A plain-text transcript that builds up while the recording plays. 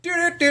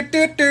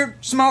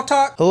Small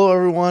talk. Hello,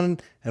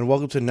 everyone, and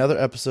welcome to another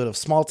episode of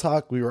Small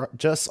Talk. We were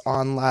just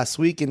on last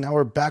week, and now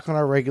we're back on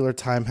our regular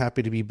time.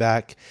 Happy to be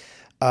back.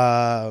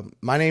 My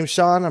name's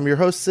Sean. I'm your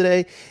host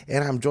today,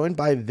 and I'm joined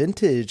by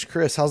Vintage.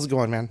 Chris, how's it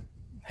going, man?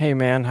 Hey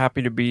man,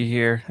 happy to be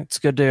here. It's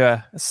good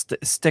to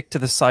stick to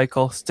the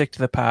cycle, stick to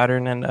the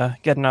pattern, and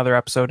get another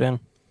episode in.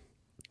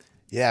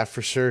 Yeah,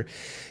 for sure.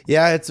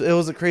 Yeah, it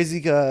was a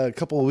crazy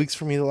couple of weeks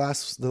for me the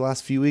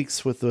last few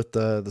weeks with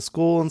the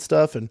school and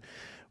stuff, and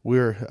we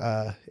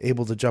were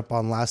able to jump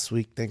on last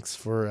week. Thanks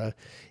for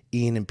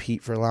Ian and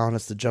Pete for allowing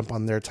us to jump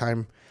on their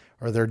time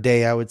or their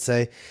day, I would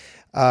say.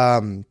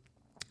 But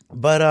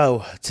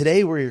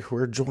today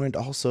we're joined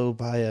also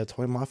by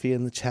Toy Mafia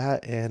in the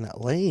chat and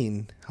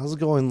Lane. How's it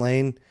going,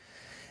 Lane?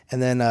 And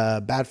then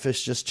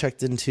Badfish just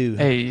checked in too.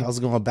 Hey. How's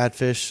it going,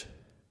 Badfish?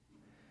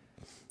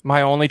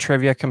 My only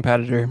trivia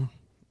competitor.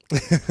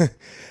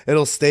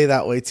 It'll stay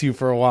that way too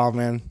for a while,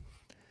 man.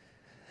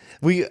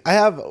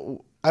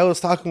 I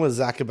was talking with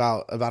Zach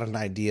about an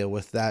idea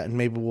with that, and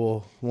maybe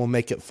we'll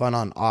make it fun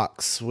on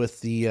Ox with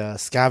the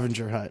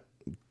scavenger hunt.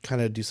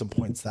 Kind of do some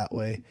points that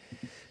way,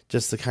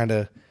 just to kind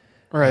of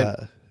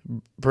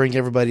bring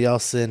everybody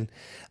else in.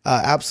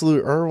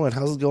 Absolute Irwin,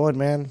 how's it going,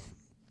 man?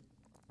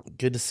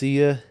 Good to see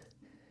you.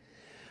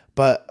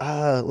 But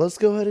let's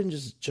go ahead and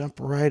just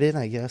jump right in,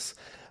 I guess.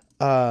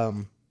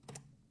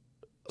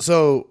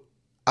 So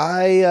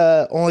I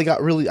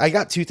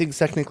got two things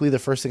technically. The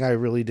first thing I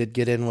really did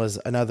get in was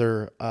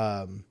another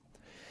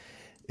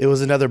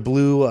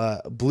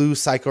blue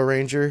Psycho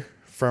Ranger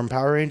from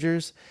Power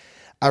Rangers.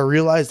 I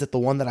realized that the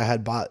one that I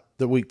had bought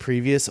the week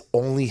previous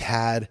only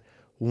had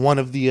one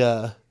of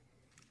the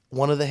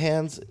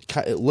hands.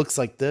 It looks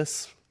like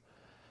this.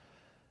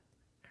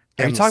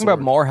 Are you talking about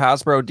more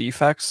Hasbro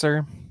defects,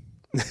 sir?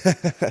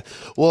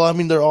 Well, I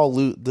mean, they're all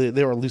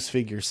they were loose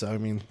figures, so I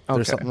mean,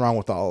 there's something wrong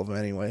with all of them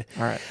anyway.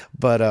 All right.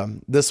 But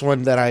this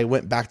one that I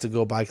went back to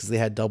go buy because they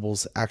had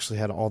doubles actually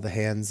had all the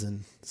hands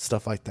and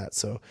stuff like that.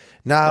 So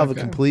now I have a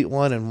complete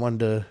one and one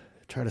to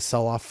try to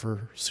sell off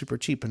for super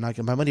cheap and not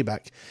get my money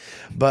back.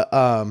 But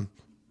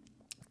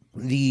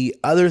the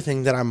other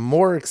thing that I'm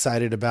more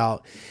excited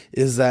about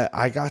is that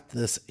I got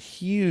this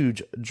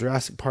huge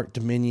Jurassic Park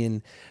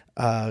Dominion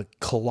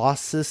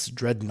Colossus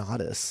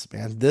Dreadnoughtus.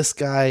 Man, this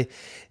guy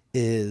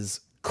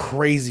is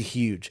crazy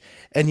huge.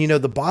 And you know,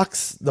 the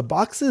box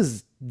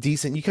is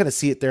decent. You kind of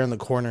see it there in the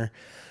corner,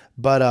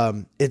 but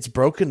it's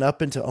broken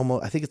up into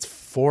almost, I think it's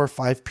 4 or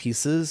 5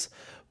 pieces,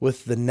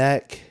 with the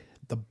neck.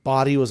 The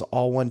body was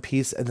all one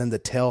piece, and then the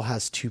tail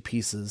has 2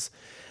 pieces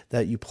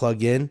that you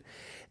plug in.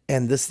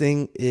 And this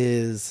thing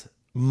is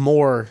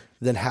more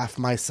than half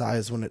my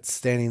size when it's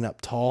standing up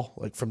tall,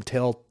 like from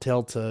tail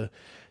to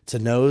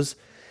nose.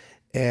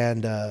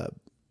 And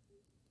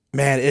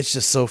man, it's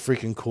just so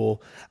freaking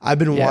cool. I've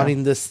been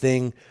wanting this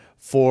thing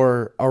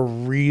for a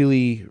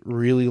really,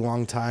 really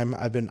long time.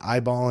 I've been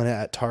eyeballing it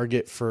at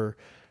Target for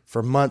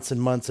months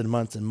and months and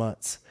months and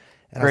months.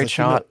 And Great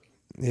shot.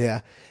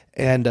 Yeah.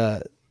 And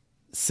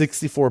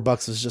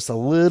 $64 was just a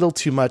little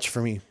too much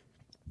for me.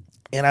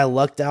 And I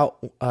lucked out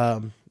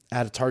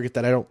at a Target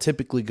that I don't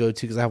typically go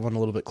to because I have one a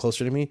little bit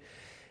closer to me.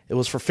 It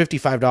was for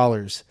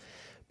 $55,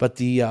 but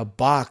the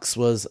box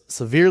was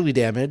severely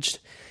damaged.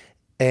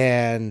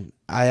 And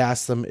I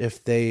asked them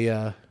if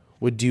they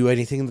would do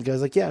anything. And the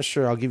guy's like, yeah,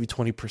 sure, I'll give you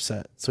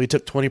 20%. So he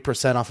took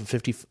 20%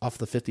 off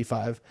the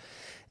 55.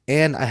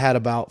 And I had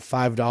about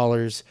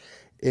 $5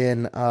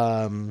 in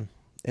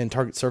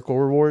Target Circle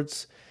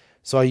rewards.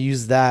 So I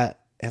used that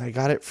and I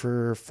got it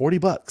for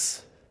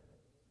 $40.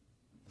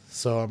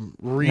 So I'm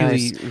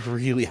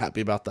really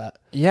happy about that.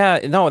 Yeah,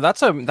 no,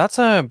 that's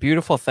a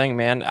beautiful thing,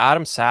 man.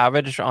 Adam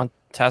Savage on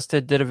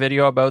Tested did a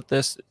video about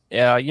this.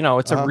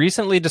 It's a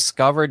recently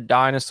discovered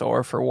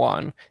dinosaur for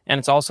one, and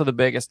it's also the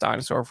biggest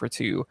dinosaur for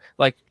two,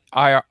 like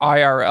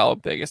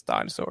IRL biggest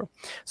dinosaur.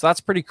 So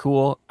that's pretty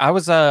cool. I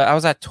was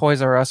at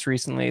Toys R Us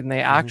recently, and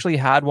they actually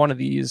had one of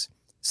these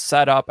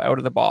set up out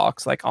of the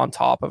box, like on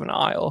top of an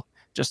aisle,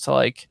 just to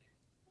like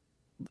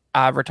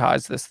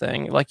advertise this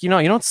thing. Like, you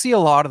don't see a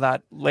lot of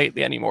that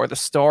lately anymore. The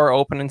store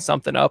opening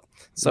something up,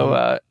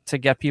 so to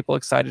get people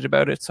excited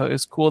about it. So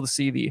it's cool to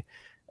see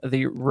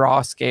the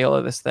raw scale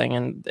of this thing,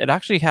 and it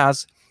actually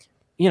has,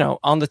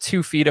 on the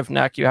 2 feet of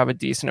neck, you have a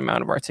decent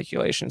amount of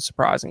articulation,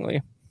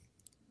 surprisingly.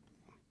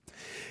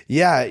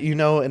 Yeah,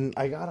 and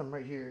I got him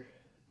right here.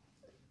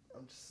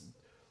 I'll just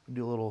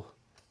do a little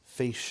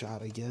face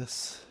shot, I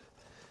guess.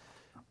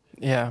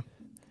 Yeah.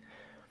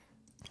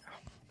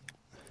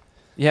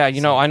 Yeah,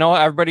 I know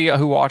everybody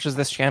who watches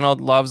this channel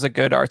loves a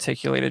good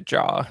articulated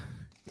jaw.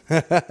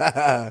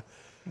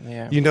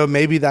 Yeah.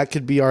 Maybe that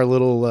could be our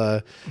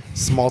little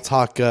small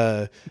talk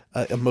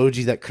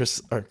emoji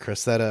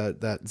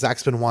that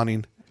Zach's been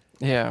wanting.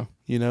 Yeah.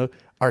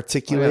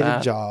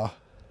 Articulated jaw.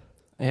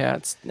 Yeah,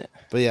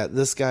 but yeah,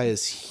 this guy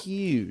is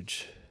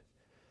huge.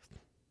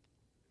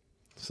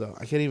 So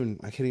I can't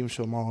even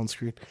show them all on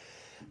screen.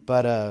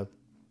 But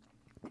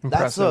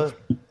impressive.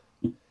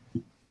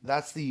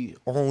 That's the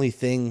only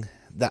thing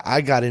that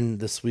I got in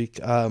this week.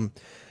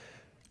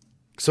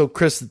 So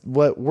Chris,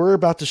 what we're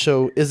about to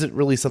show isn't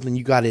really something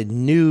you got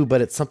in new,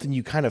 but it's something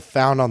you kind of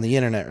found on the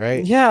internet,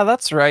 right? Yeah,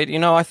 that's right.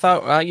 I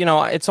thought,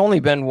 it's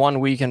only been 1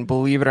 week, and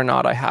believe it or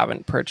not, I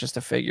haven't purchased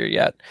a figure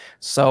yet.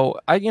 So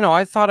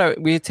I thought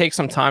we'd take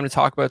some time to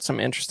talk about some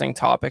interesting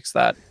topics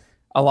that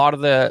a lot of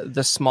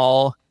the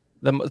small,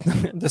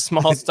 the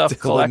small stuff Dylan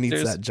collectors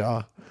needs that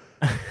jaw.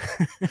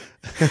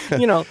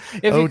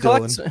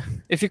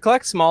 If you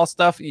collect small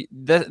stuff,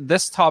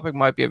 this topic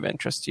might be of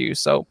interest to you.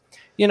 So,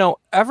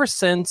 ever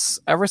since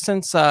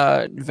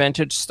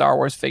vintage Star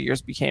Wars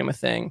figures became a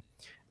thing,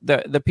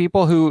 the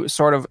people who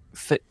sort of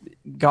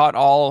got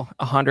all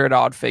 100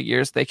 odd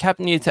figures, they kept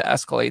needing to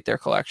escalate their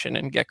collection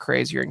and get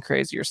crazier and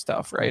crazier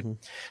stuff, right?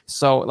 Mm-hmm.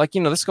 So,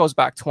 this goes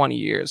back 20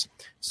 years.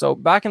 So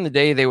back in the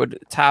day, they would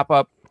tap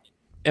up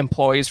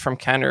employees from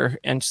Kenner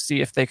and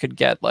see if they could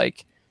get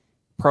like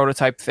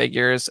prototype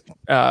figures,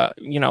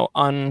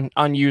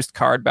 unused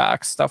card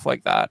backs, stuff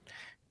like that,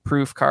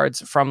 proof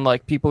cards from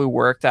like people who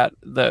worked at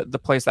the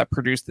place that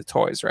produced the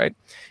toys, right?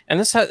 And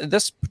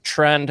this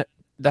trend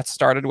that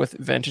started with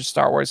vintage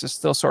Star Wars is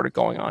still sort of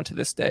going on to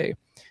this day.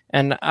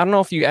 And I don't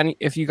know if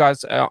you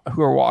guys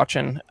who are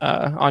watching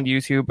on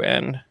YouTube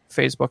and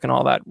Facebook and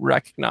all that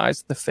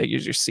recognize the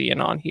figures you're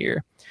seeing on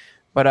here.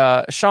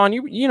 But Sean,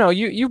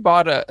 you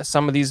bought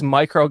some of these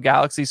Micro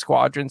Galaxy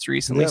Squadrons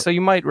recently, yep. So you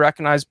might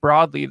recognize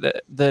broadly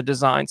the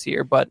designs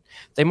here, but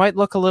they might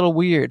look a little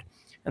weird,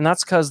 and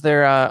that's because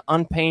they're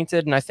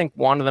unpainted, and I think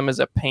one of them is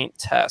a paint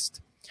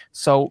test.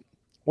 So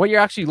what you're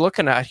actually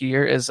looking at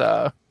here is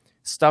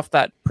stuff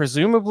that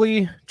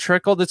presumably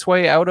trickled its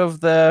way out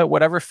of the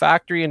whatever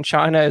factory in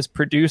China is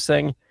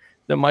producing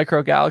the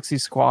Micro Galaxy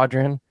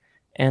Squadron,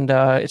 and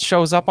it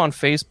shows up on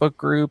Facebook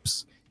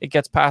groups. It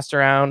gets passed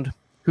around.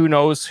 Who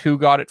knows who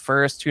got it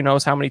first? Who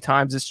knows how many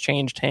times it's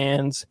changed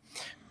hands?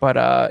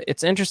 But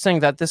it's interesting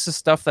that this is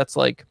stuff that's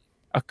like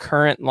a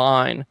current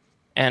line,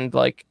 and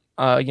like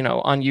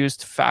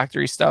unused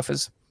factory stuff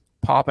is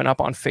popping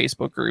up on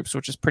Facebook groups,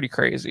 which is pretty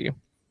crazy.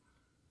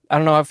 I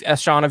don't know if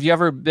Sean, have you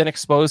ever been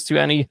exposed to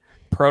any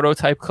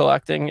prototype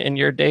collecting in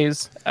your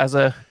days as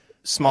a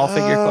small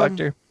figure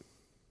collector?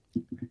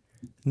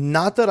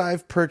 Not that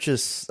I've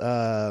purchased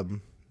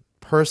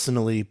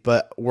personally,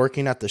 but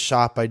working at the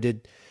shop, I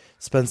did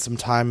spend some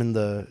time in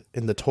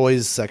the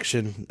toys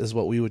section, is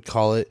what we would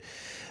call it.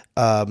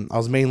 I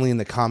was mainly in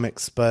the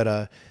comics,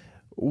 but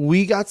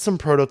we got some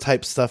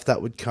prototype stuff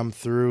that would come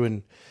through,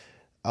 and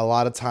a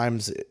lot of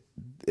times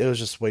it was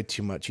just way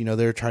too much.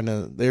 They were trying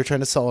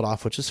to sell it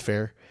off, which is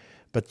fair,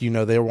 but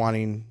they're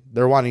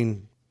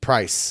wanting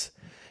price,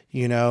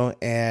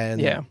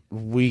 and yeah,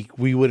 we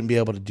wouldn't be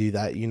able to do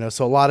that,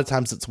 so a lot of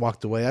times it's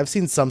walked away. I've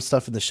seen some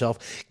stuff in the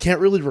shelf, can't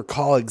really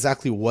recall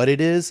exactly what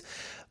it is,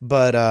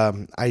 but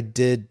I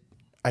did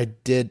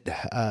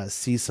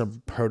see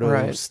some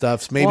proto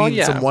stuff,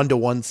 maybe some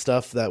one-to-one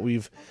stuff that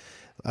we've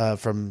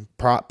from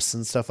props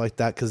and stuff like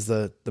that, because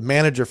the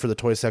manager for the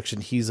toy section,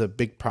 he's a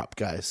big prop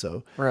guy.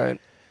 So right.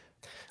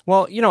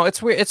 Well,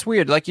 it's weird. It's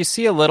weird. Like you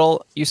see a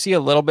little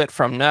bit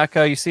from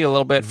NECA, you see a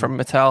little bit from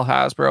Mattel,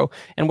 Hasbro,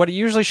 and what it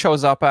usually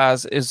shows up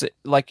as is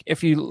like,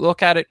 if you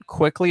look at it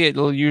quickly,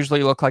 it'll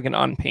usually look like an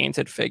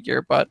unpainted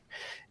figure. But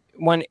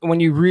when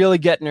you really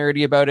get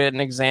nerdy about it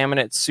and examine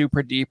it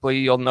super deeply,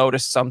 you'll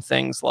notice some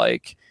things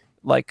like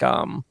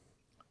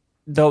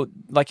though,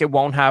 like it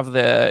won't have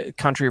the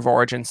country of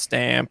origin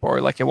stamp,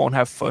 or like it won't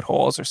have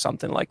footholes or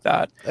something like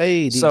that.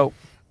 Hey, Dean. So,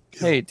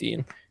 hey,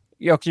 Dean.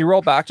 Can you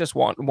roll back just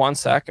one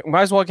sec?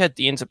 Might as well get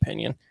Dean's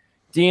opinion.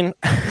 Dean,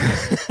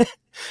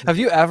 have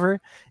you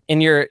ever in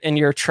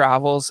your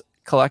travels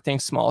collecting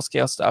small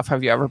scale stuff,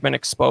 have you ever been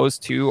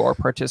exposed to or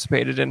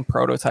participated in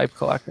prototype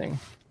collecting?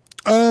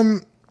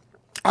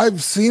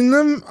 I've seen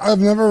them. I've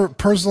never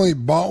personally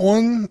bought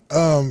one.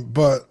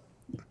 But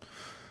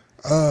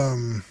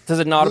does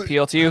it not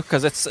appeal to you?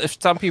 Because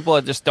if some people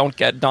just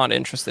not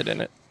interested in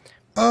it.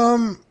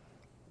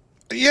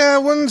 Yeah, I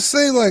wouldn't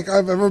say like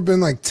I've ever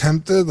been like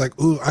tempted. Like,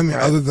 ooh, I mean,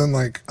 other than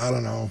like, I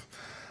don't know,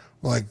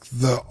 like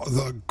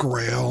the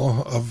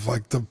grail of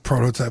like the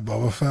prototype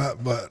Boba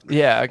Fett, but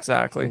yeah,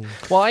 exactly.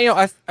 Well,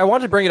 I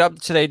wanted to bring it up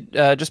today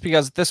just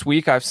because this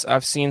week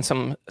I've seen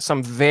some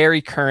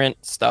very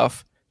current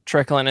stuff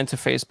trickling into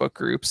Facebook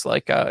groups.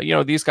 Like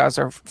these guys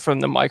are from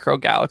the Micro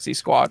Galaxy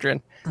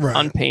Squadron,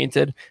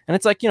 unpainted, and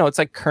it's like it's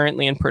like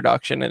currently in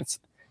production, and it's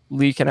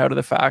leaking out of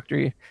the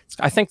factory.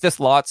 I think this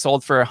lot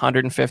sold for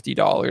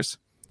 $150,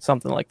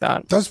 something like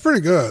that. That's pretty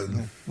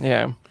good.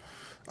 Yeah.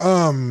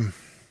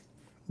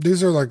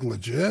 These are like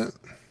legit.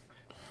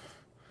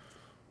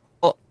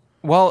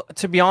 Well,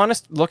 to be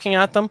honest, looking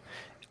at them,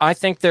 I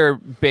think they're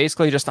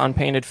basically just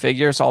unpainted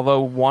figures.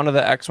 Although one of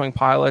the X-Wing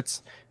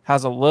pilots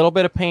has a little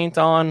bit of paint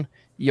on,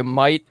 you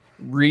might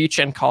reach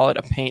and call it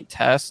a paint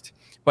test.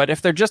 But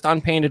if they're just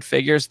unpainted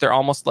figures, they're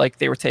almost like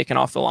they were taken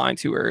off the line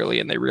too early,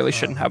 and they really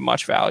shouldn't have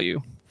much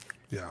value.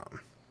 Yeah.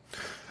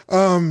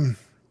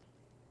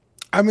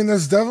 I mean,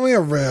 there's definitely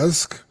a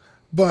risk,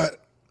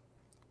 but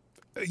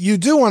you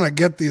do want to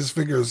get these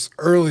figures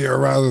earlier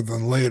rather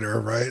than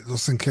later, right?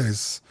 Just in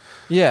case.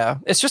 Yeah.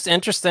 It's just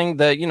interesting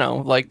that,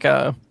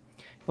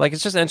 like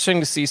it's just interesting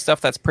to see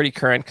stuff that's pretty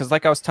current. Because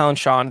like I was telling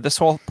Sean, this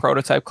whole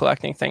prototype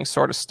collecting thing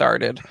sort of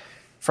started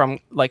from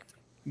like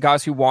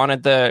guys who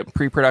wanted the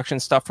pre-production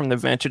stuff from the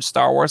vintage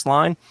Star Wars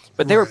line,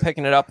 but they were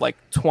picking it up like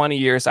 20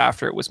 years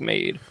after it was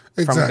made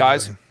from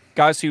guys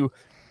who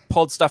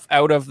pulled stuff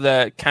out of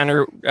the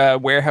Kenner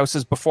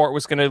warehouses before it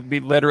was going to be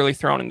literally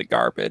thrown in the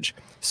garbage,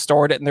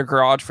 stored it in their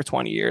garage for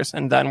 20 years,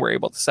 and then were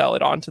able to sell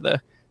it onto the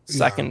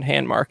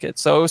second-hand market.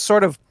 So it was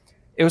sort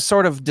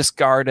of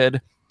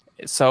discarded.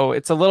 So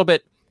it's a little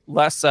bit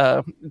less.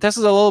 This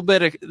is a little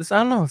bit. I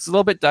don't know. It's a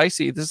little bit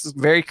dicey. This is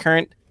very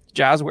current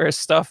Jazzware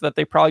stuff that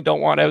they probably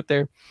don't want out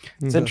there.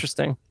 It's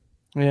interesting.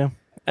 Yeah.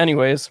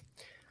 Anyways,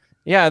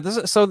 yeah.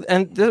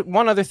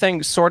 One other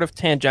thing, sort of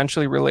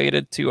tangentially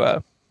related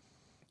to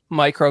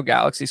Micro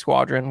Galaxy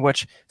Squadron,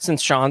 which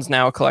since Sean's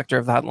now a collector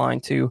of that line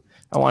too,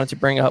 I wanted to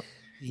bring up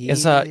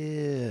is so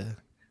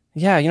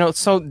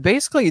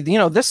basically,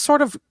 this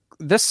sort of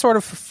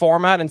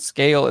format and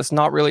scale is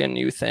not really a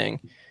new thing.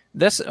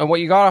 This what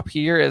you got up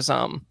here is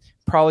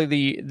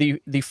probably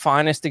the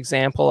finest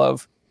example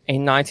of a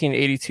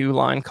 1982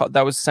 line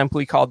that was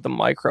simply called the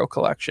Micro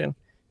Collection.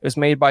 It was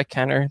made by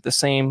Kenner, the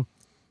same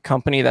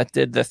company that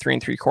did the 3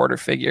 3/4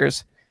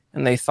 figures,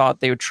 and they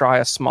thought they would try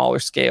a smaller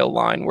scale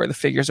line where the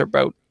figures are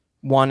about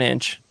 1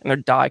 inch and they're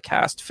die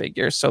cast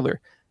figures, so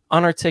they're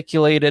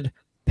unarticulated,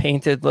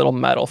 painted little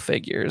metal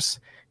figures.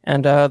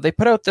 And they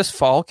put out this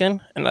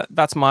Falcon, and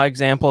that's my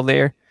example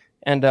there.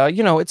 And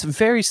it's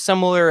very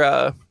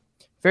similar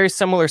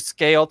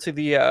scale to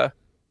the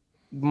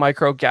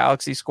Micro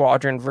Galaxy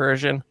Squadron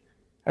version,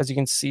 as you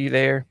can see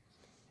there.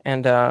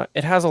 And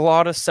it has a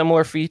lot of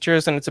similar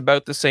features, and it's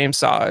about the same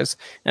size.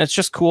 And it's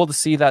just cool to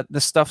see that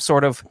this stuff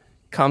sort of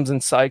comes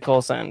in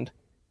cycles, and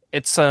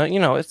it's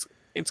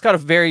it's got a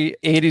very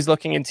 80s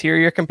looking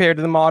interior compared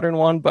to the modern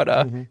one, but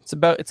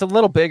it's a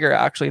little bigger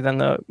actually than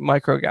the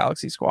Micro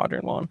Galaxy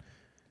Squadron one.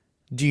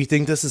 Do you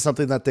think this is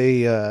something that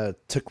they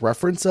took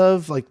reference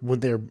of, like when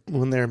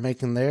they're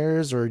making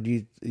theirs, or do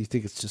you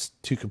think it's just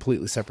two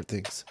completely separate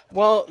things?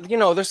 Well,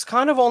 there's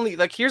kind of only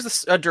like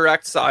here's a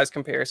direct size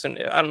comparison.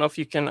 I don't know if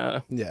you can,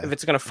 if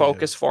it's going to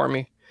focus for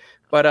me,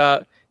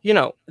 but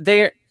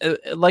they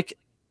like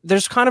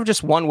there's kind of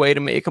just one way to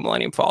make a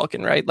Millennium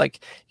Falcon, right?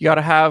 Like you got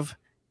to have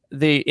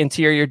the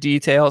interior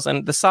details,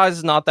 and the size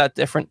is not that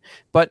different.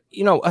 But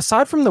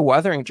aside from the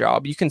weathering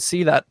job, you can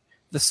see that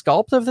the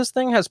sculpt of this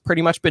thing has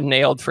pretty much been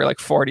nailed for like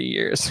 40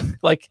 years.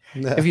 Like,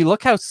 if you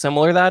look how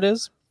similar that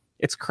is,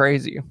 it's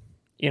crazy.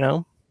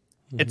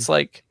 It's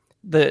like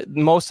the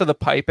most of the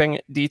piping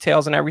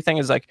details and everything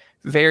is like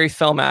very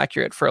film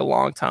accurate for a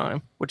long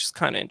time, which is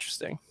kind of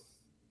interesting.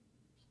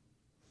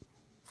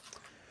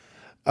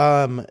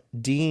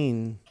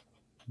 Dean,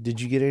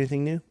 did you get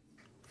anything new?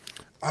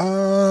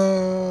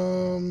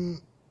 I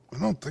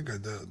don't think I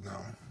did.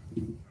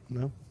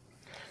 No.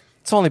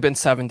 It's only been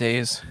 7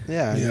 days.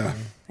 Yeah.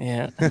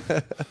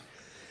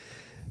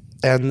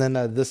 And then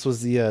this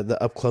was the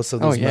up close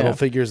of those metal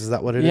figures. Is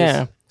that what it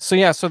is? So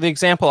the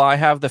example I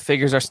have, the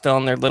figures are still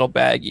in their little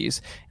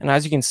baggies, and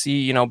as you can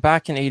see,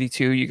 back in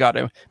 '82, you got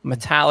a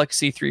metallic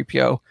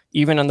C-3PO,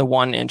 even in the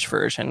 1 inch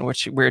version,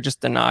 which we're just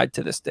denied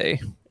to this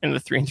day in the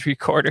 3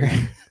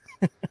 3/4.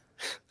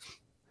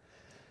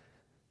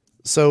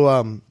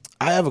 So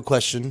I have a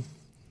question.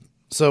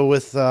 So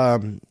with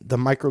the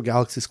Micro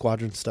Galaxy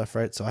Squadron stuff,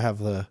 right? So I have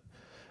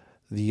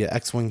the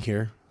X-Wing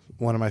here,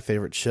 one of my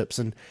favorite ships,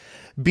 and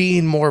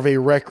being more of a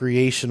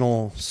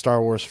recreational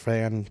Star Wars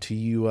fan to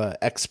you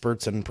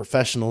experts and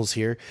professionals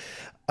here,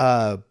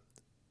 I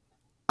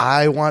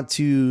want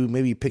to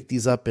maybe pick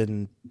these up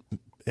in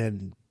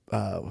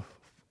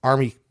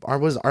Army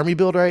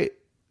build, right?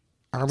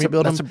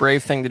 Build. That's a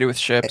brave thing to do with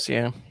ships,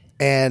 yeah.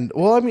 And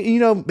well, I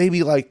mean,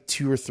 maybe like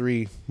 2 or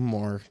 3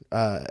 more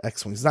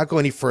X-Wings. Not go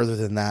any further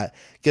than that.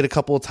 Get a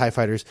couple of TIE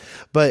fighters.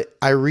 But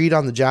I read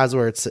on the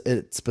Jazzware,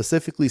 it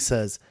specifically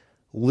says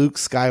Luke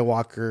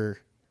Skywalker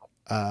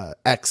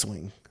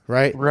X-Wing,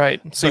 right? Right.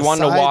 So you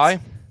want to know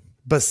why?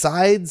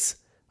 Besides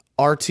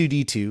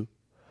R2-D2,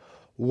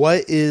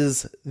 what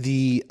is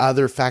the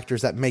other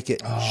factors that make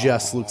it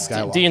just Luke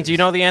Skywalker? Dean, do you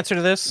know the answer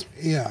to this?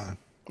 Yeah.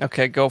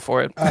 Okay, go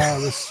for it.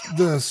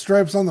 The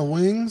stripes on the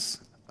wings.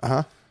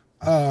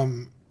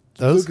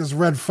 Luke is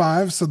red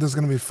 5, so there's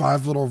going to be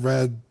 5 little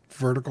red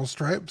vertical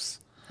stripes.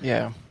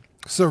 Yeah.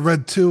 So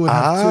red 2 would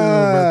have 2,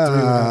 red 3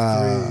 would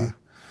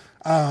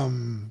have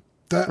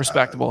 3.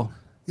 Respectable.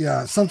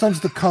 Yeah. Sometimes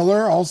the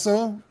color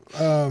also.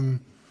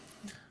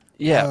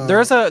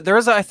 There is a.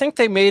 I think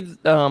they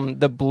made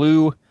the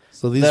blue.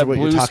 So these are what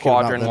you're talking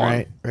Squadron about, then,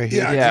 one. Right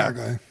here. Yeah,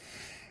 exactly.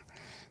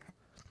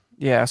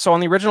 Yeah, so on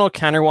the original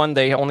Kenner one,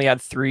 they only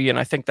had 3, and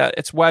I think that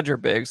it's Wedge or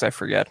Biggs. I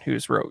forget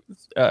who's wrote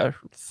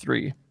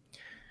 3.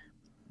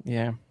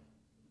 Yeah.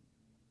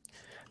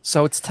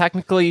 So it's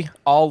technically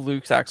all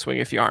Luke's X-Wing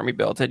if you Army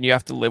built it, and you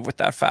have to live with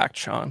that fact,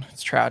 Sean.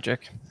 It's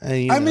tragic.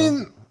 I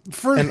mean,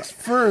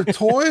 for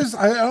toys,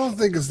 I don't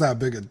think it's that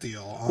big a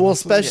deal. Honestly. Well,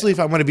 especially if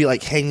I'm going to be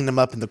like hanging them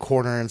up in the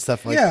corner and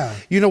stuff like. Yeah.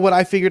 You know what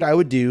I figured I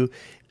would do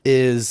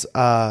is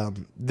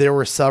there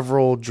were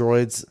several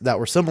droids that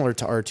were similar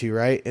to R2,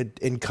 right?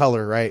 In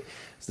color, right?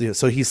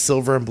 So he's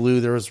silver and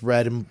blue. There was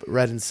red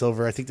and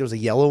silver. I think there was a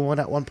yellow one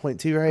at one point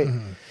too, right?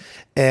 Mm-hmm.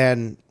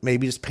 And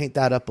maybe just paint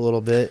that up a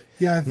little bit.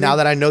 Yeah. Now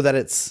that I know that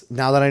it's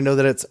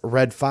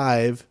Red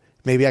 5,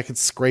 maybe I could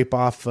scrape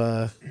off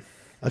a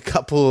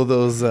couple of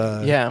those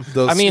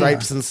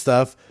stripes and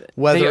stuff,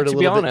 weather it a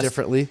little bit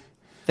differently.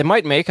 They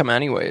might make them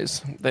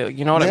anyways.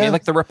 You know what I mean?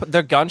 Like the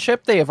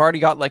gunship, they have already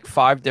got like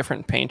 5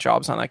 different paint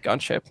jobs on that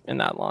gunship in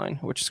that line,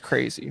 which is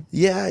crazy.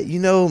 Yeah,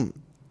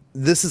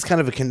 this is kind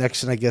of a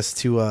connection, I guess,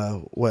 to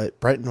what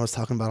Brenton was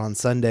talking about on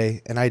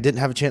Sunday, and I didn't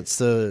have a chance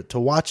to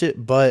watch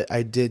it, but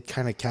I did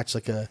kind of catch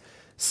like a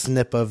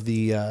snip of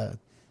the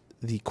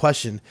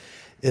question.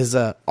 Is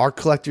are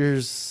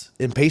collectors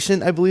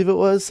impatient? I believe it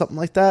was something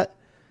like that.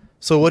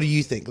 So what do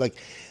you think? Like,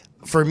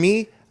 for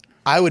me,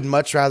 I would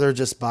much rather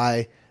just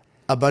buy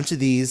a bunch of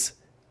these,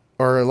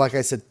 or like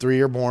I said,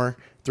 3 or more,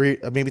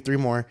 maybe 3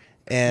 more,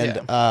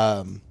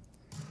 and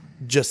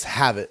just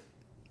have it.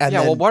 And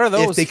then what are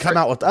those? If they come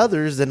out with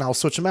others, then I'll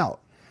switch them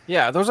out.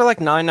 Yeah, those are like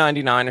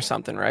 $9.99 or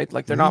something, right?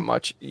 Like they're not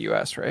much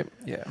US, right?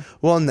 Yeah.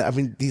 Well, and I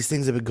mean, these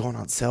things have been going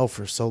on sale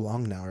for so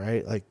long now,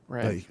 right? Like,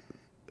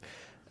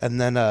 and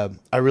then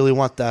I really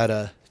want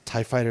that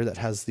TIE fighter that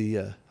has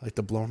the like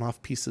the blown off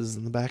pieces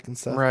in the back and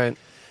stuff. Right.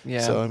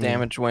 Yeah. So,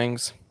 damaged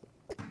wings.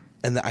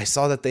 And I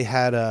saw that they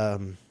had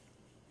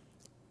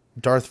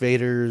Darth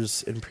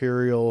Vader's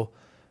Imperial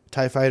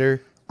TIE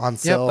fighter on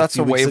sale. Yep, that's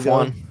a wave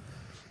one.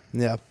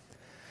 Yeah.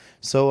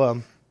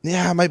 So,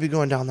 I might be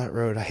going down that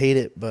road. I hate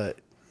it, but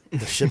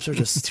the ships are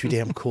just too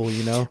damn cool,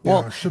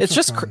 Well, it's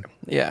just,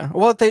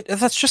 Well,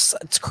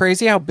 it's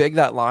crazy how big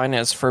that line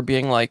is for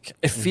being like,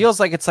 it feels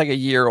like it's like a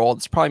year old.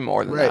 It's probably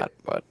more than that,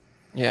 but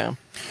yeah.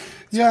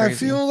 Yeah,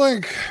 crazy. I feel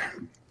like,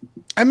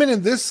 I mean,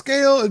 in this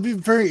scale, it'd be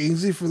very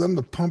easy for them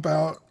to pump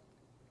out,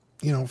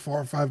 4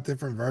 or 5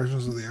 different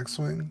versions of the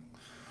X-Wing.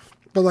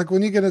 But like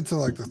when you get into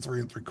like the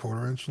 3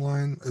 3/4 inch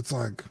line, it's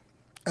like,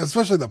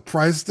 especially the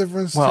price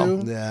difference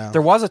too. Yeah.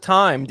 There was a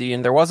time,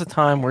 Dean. There was a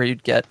time where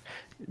you'd get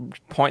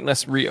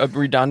pointless,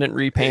 redundant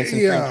repaints in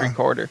 3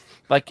 3/4.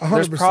 Like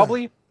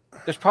 100%.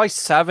 there's probably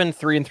 7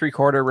 3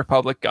 3/4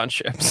 Republic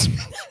gunships.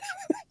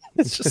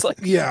 It's just like,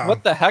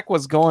 what the heck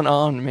was going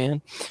on,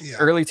 man? Yeah.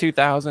 Early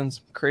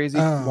 2000s, crazy,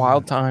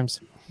 wild times.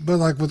 But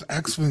like with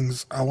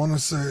X-Wings, I want to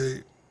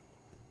say,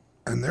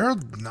 and they're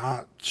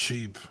not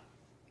cheap.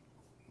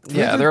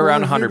 Yeah, they're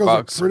around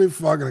 $100. Pretty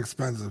fucking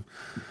expensive.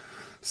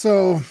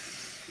 So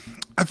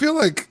I feel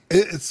like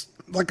it's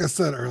like I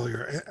said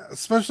earlier,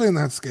 especially in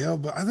that scale,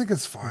 but I think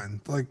it's fine.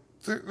 Like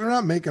they're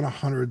not making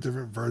 100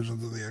 different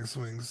versions of the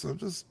X-Wings, so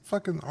just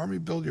fucking army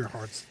build your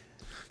hearts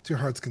to your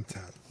heart's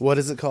content. What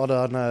is it called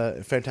on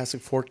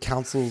Fantastic Four?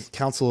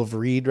 Council of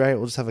Reed, right?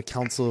 We'll just have a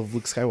Council of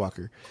Luke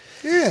Skywalker.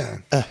 Yeah,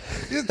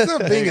 it's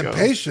not being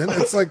impatient.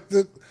 It's like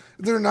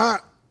they're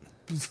not,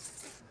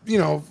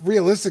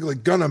 realistically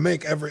gonna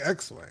make every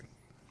X-Wing.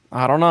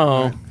 I don't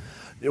know.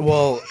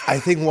 Well, I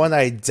think one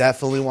I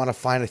definitely want to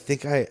find. I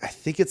think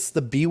it's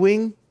the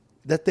B-Wing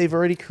that they've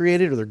already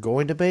created or they're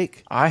going to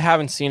make. I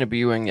haven't seen a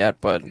B-Wing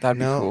yet, but that'd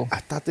be cool. I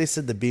thought they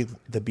said the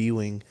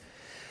B-Wing.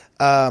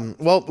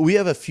 Well, we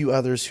have a few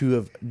others who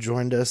have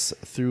joined us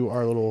through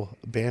our little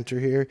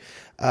banter here.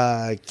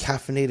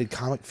 Caffeinated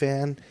Comic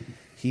Fan,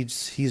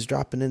 he's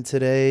dropping in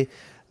today.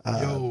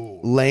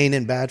 Lane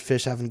and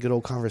Badfish having a good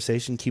old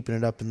conversation, keeping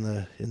it up in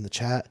the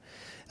chat.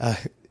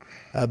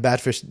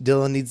 Badfish,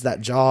 Dylan needs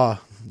that jaw,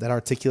 that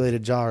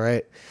articulated jaw,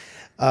 right?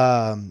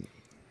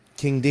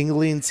 King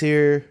Dingling's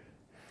here.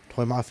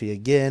 Toy Mafia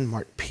again.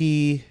 Mark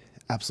P.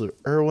 Absolute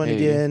Irwin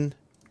again.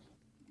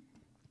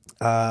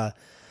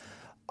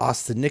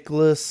 Austin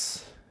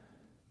Nicholas.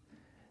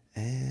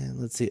 And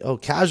let's see. Oh,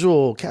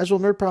 Casual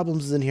Nerd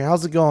Problems is in here.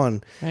 How's it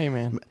going? Hey,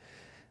 man.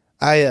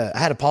 I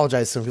had to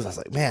apologize to him because I was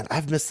like, man,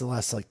 I've missed the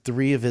last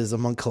 3 of his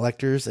Among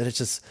Collectors. And it's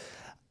just,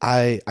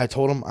 I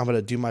told him I'm going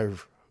to do my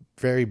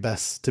very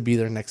best to be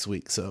there next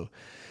week. So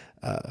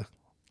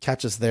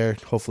catch us there,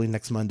 hopefully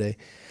next Monday.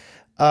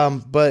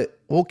 But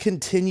we'll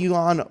continue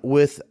on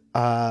with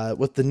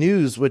the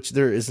news, which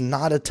there is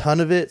not a ton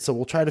of it. So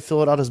we'll try to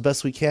fill it out as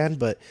best we can.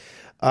 But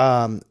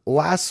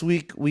last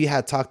week we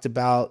had talked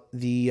about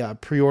the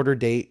pre-order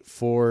date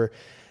for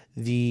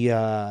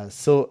the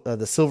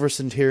Silver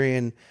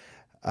Centurion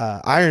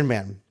Iron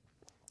Man.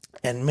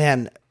 And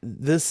man,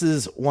 this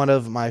is one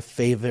of my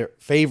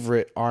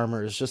favorite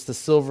armors, just the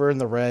silver and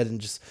the red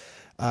and just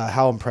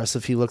how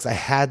impressive he looks. I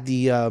had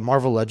the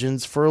Marvel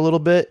Legends for a little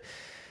bit,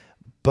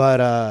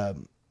 but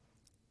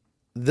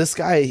this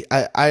guy,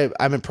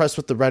 I'm impressed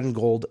with the red and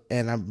gold,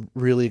 and I'm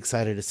really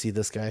excited to see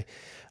this guy.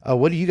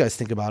 What do you guys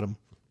think about him?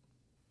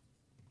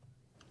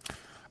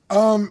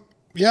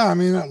 Yeah, I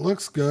mean, it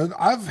looks good.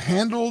 I've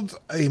handled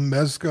a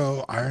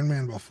Mezco Iron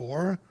Man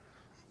before.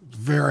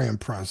 Very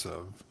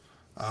impressive.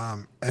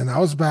 And that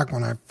was back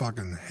when I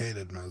fucking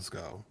hated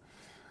Mezco.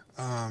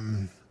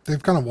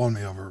 They've kind of won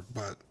me over,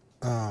 but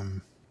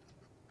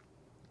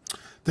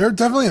they're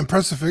definitely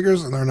impressive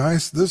figures and they're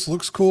nice. This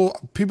looks cool.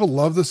 People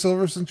love the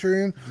Silver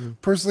Centurion.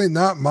 Personally,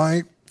 not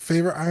my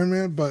favorite Iron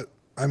Man, but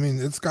I mean,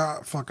 it's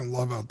got fucking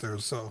love out there,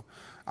 so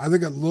I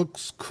think it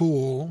looks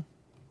cool.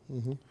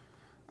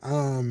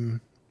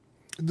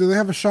 Do they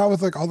have a shot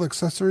with like all the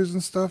accessories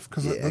and stuff?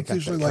 Because Yeah, I that's got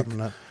usually that like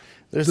coming up.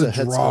 There's the a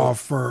head draw sculpt.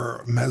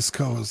 for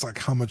Mezco is like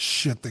how much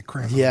shit they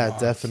cram. in the Yeah,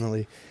 box.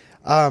 definitely.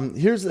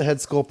 Here's the head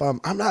sculpt.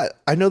 I'm not.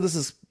 I know this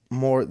is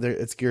more.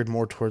 It's geared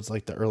more towards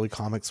like the early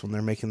comics when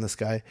they're making this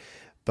guy,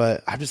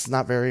 but I'm just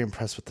not very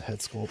impressed with the head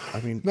sculpt.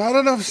 I mean, Not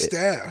enough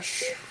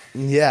stash.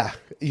 yeah,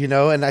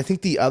 and I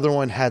think the other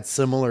one had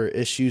similar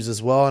issues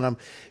as well. And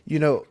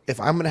if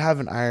I'm gonna have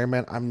an Iron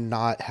Man, I'm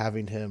not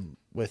having him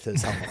with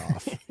his helmet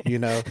off.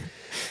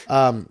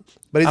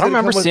 But I don't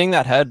remember seeing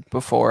that head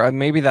before.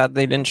 Maybe that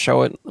they didn't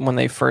show it when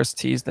they first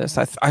teased this.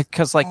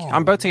 Because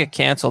I'm about to get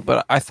canceled,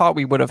 but I thought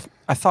we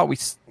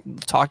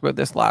talked about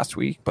this last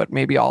week. But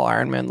maybe all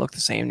Iron Man look the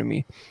same to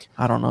me.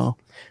 I don't know.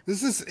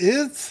 This is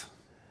it.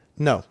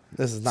 No,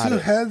 this is not Two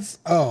it. heads.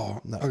 Oh,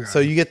 No. okay. So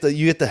you get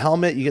the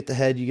helmet, you get the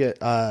head, you get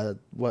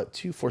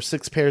 2, 4,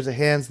 6 pairs of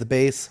hands, the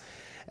base,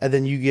 and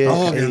then you get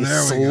Okay, a there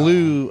we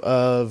slew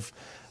of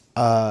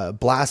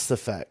blast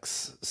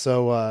effects.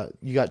 So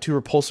you got 2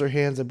 repulsor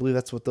hands, I believe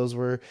that's what those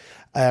were,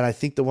 and I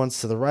think the ones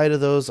to the right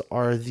of those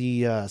are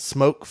the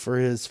smoke for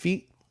his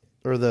feet,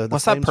 or the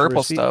What's that flames for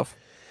purple his feet. stuff?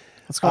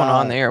 What's going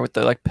on there with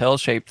the like pill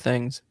shaped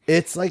things?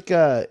 It's like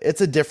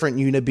it's a different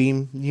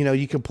unibeam.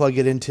 You can plug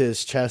it into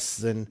his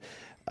chest and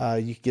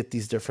you get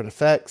these different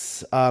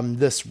effects.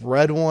 This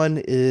red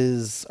one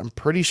I'm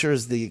pretty sure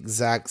is the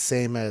exact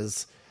same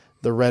as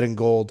the red and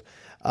gold.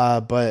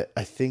 But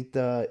I think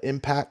the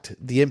impact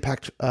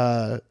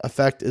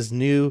effect is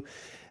new.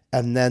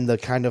 And then the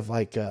kind of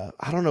like,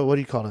 I don't know, what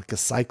do you call it? Like a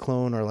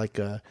cyclone or like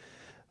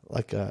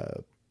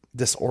a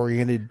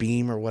disoriented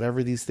beam or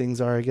whatever these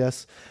things are, I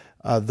guess.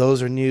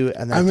 Those are new.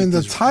 And then I mean, the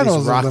these titles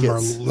of them are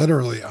rockets-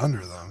 literally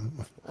under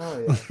them. Oh,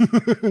 yeah.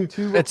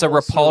 It's a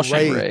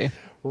repulsion ray.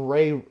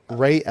 Ray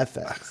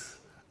FX.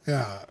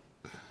 Yeah.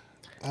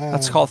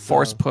 That's called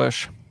force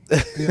push.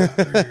 Yeah,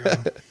 there you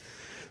go.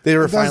 They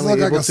were It does finally look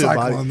like able a to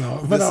embody. cyclone,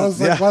 though. But This I was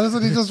is- like, yeah. why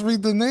doesn't he just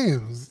read the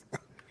names?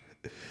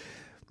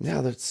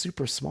 Yeah, they're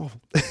super small.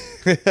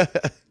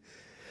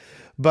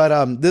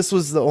 But this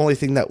was the only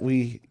thing that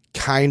we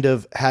kind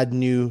of had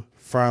new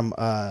from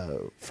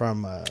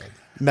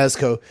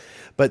Mezco.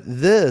 But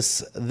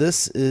this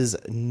is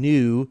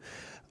new.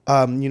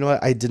 You know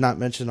what? I did not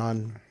mention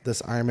on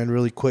this Iron Man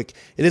really quick.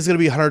 It is going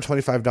to be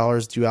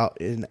 $125 due out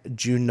in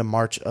June to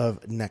March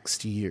of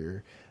next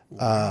year.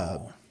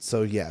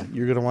 So yeah,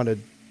 you're going to want to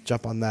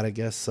jump on that, I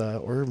guess,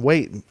 or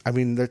wait. I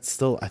mean, I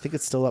think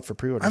it's still up for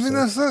pre-order. I mean,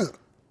 so. that's it.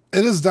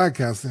 It is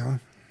diecast, you know.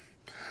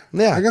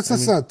 Yeah, I guess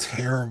that's not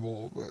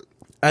terrible, but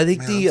I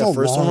think man, the it's a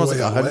first one long was like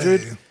way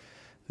 100.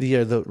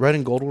 away. The red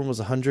and gold one was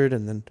 100,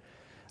 and then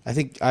I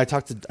think I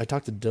talked to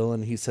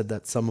Dylan. He said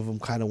that some of them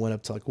kind of went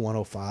up to like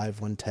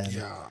 105, 110.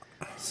 Yeah.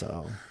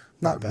 So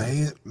not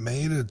bad.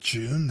 May to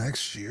June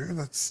next year.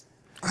 That's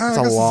I That's guess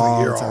a it's a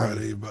long year time.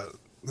 already, but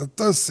that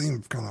does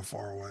seem kind of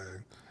far away.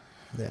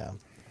 Yeah.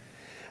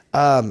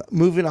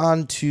 Moving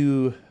on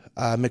to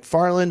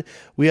McFarlane,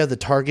 we have the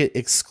Target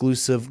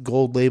exclusive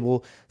gold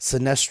label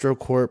Sinestro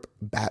Corp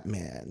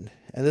Batman,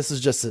 and this was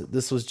just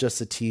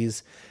a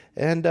tease.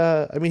 And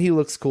I mean, he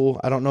looks cool.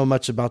 I don't know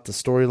much about the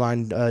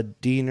storyline.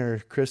 Dean or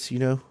Chris, you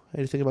know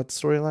anything about the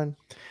storyline?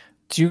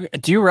 Do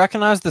you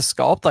recognize the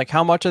sculpt? Like,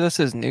 how much of this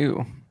is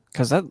new?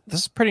 Because this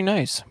is pretty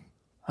nice.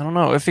 I don't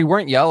know. If he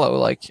weren't yellow,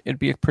 like, it'd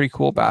be a pretty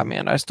cool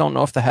Batman. I just don't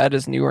know if the head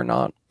is new or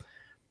not.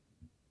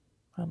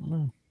 I don't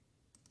know.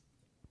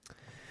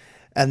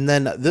 And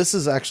then this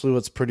is actually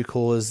what's pretty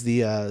cool is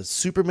the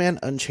Superman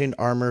Unchained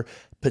Armor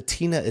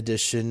Patina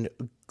Edition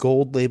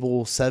gold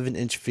label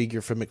 7-inch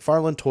figure from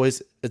McFarlane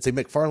Toys. It's a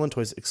McFarlane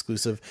Toys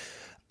exclusive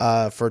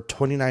for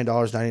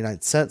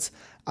 $29.99.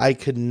 I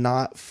could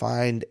not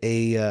find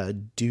a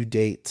due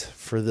date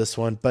for this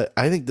one, but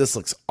I think this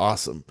looks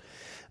awesome.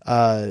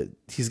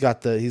 He's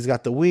got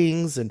the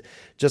wings and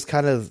just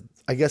kind of,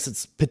 I guess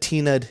it's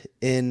patinaed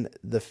in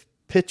the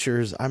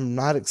pictures. I'm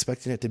not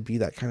expecting it to be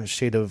that kind of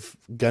shade of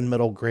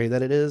gunmetal gray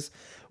that it is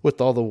with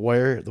all the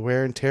wear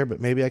and tear, but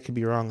maybe I could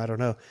be wrong. I don't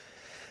know.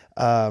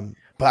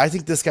 But I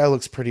think this guy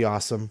looks pretty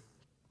awesome.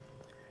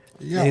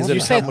 Yeah, He's what in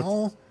the a helmet.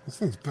 hell? This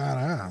thing's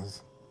badass.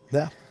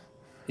 Yeah.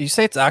 You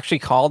say it's actually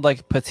called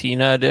like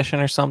Patina Edition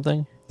or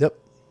something? Yep.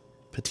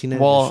 Patina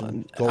Well,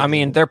 edition, gold I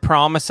mean, label.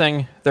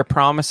 they're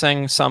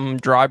promising some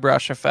dry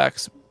brush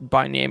effects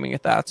by naming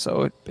it that,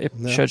 so it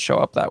Yeah. should show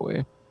up that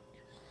way.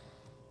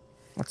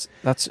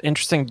 That's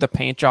interesting. The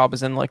paint job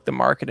is in like the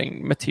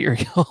marketing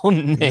material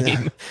name.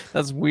 Yeah.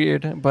 That's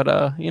weird,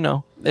 but you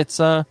know, it's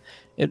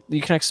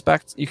you can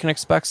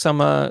expect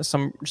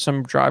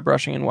some dry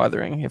brushing and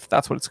weathering if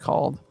that's what it's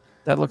called.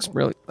 That looks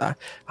really. I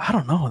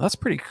don't know. That's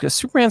pretty. Cause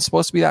Superman's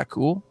supposed to be that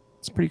cool.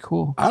 It's pretty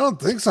cool. I don't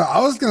think so.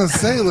 I was gonna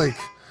say like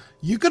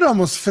you could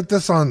almost fit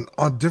this on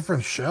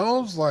different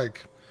shelves.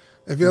 Like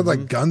if you had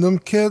like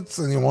Gundam kits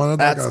and you wanted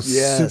like a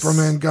Yes.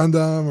 Superman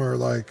Gundam or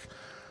like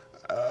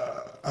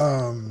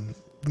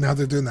now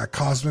they're doing that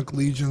Cosmic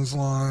Legions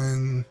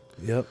line.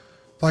 Yep.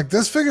 Like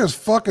this figure is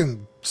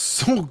fucking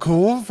so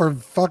cool for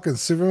fucking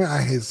Superman.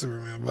 I hate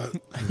Superman, but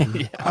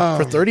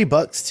For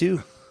 $30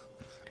 too.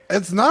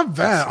 it's not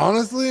bad,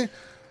 honestly.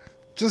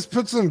 Just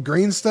put some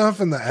green stuff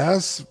in the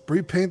S,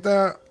 repaint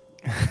that.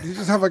 You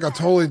just have like a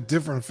totally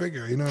different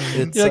figure. You know what I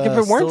mean? It's, Yeah, like if it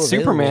weren't still available.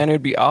 Superman,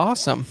 it'd be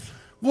awesome.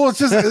 Well,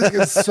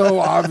 it's so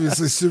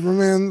obviously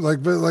Superman.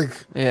 Like, but like,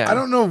 Yeah. I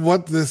don't know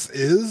what this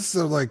is.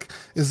 So like,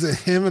 is it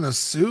him in a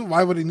suit?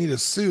 Why would he need a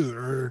suit?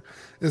 Or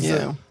is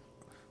Yeah. it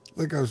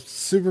like a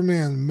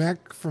Superman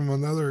mech from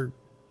another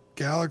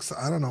galaxy?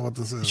 I don't know what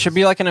this is. It should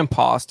be like an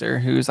imposter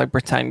who's like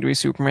pretending to be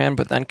Superman,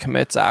 but then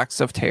commits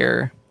acts of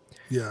terror.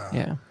 Yeah.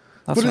 Yeah.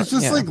 But That's it's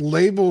just yeah. like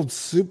labeled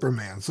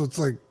Superman. So it's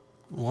like,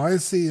 why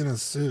is he in a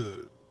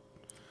suit?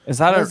 Is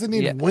that Why a does it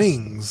need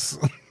wings?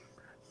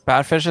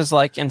 Badfish is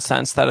like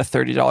incensed that a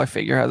 $30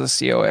 figure has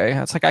a COA.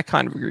 That's like I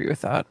kind of agree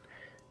with that.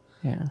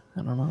 Yeah,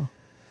 I don't know.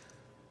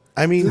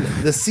 I mean,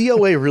 the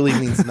COA really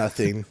means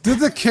nothing. Did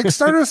the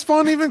Kickstarter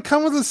spawn even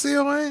come with a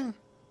COA?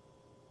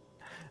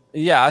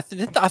 Yeah,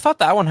 I thought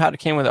that one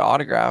came with an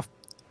autograph.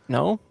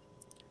 No,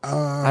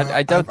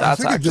 I doubt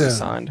that's think it actually did.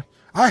 signed.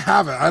 I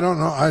have it. I don't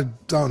know. I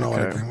don't know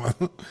what it Okay. came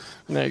with.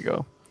 There you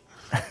go.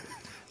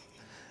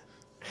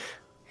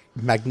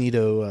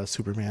 Magneto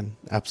Superman.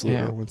 Absolutely,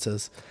 Yeah. everyone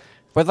says.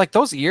 But like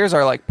those ears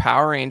are like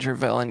Power Ranger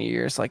villain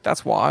ears. Like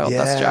that's wild.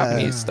 That's Yeah.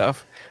 Japanese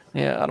stuff.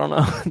 Yeah, I don't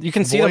know. You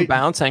can see them Void-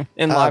 bouncing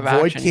in live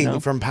Void action. King You know?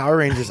 from Power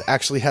Rangers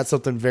actually had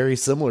something very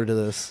similar to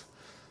this.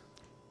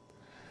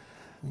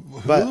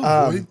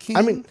 But Void King?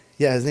 I mean,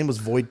 yeah, his name was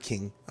Void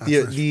King.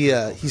 That's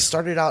He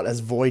started out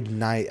as Void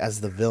Knight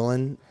as the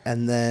villain,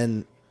 and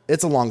then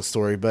it's a long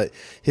story, but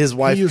his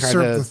wife he usurped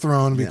kind the of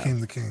throne, became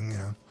the king.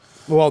 Yeah.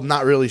 well,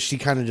 not really. She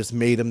kind of just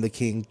made him the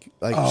king.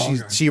 Like Oh,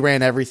 okay. she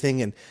ran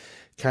everything and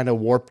kind of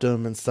warped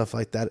him and stuff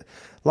like that.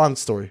 Long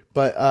story,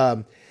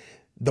 but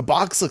the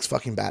box looks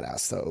fucking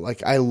badass though.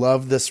 Like I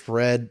love this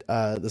red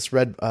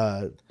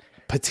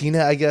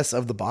patina, I guess,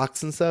 of the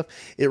box and stuff.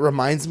 It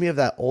reminds me of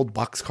that old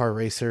Boxcar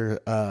Racer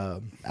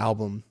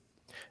album.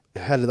 It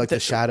had like the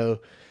shadow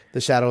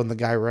and the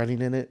guy running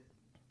in it.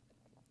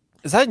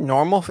 Is that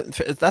normal?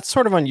 That's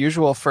sort of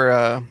unusual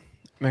for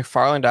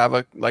McFarlane to have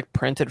a like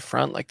printed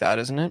front like that,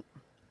 isn't it?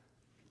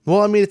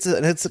 Well, I mean, it's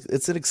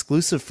an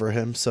exclusive for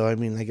him, so I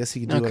mean, I guess he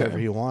can do Okay. whatever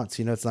he wants.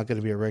 You know, it's not going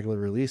to be a regular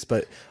release,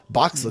 but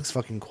box looks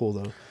fucking cool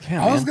though.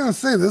 Yeah, I was man. gonna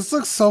say this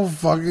looks so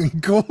fucking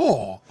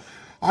cool.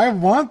 I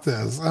want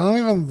this. I don't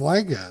even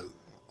like it,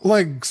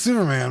 like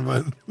Superman,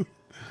 but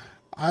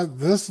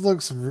this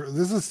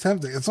is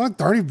tempting. It's only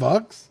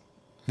 $30.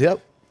 Yep.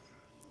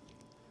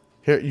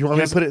 Here, you want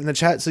me to put it in the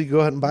chat so you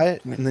go ahead and buy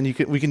it, and then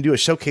we can do a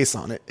showcase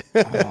on it.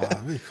 Oh,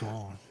 that'd be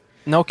cool.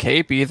 No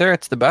cape either.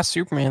 It's the best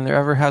Superman there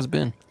ever has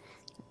been.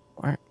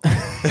 Alright.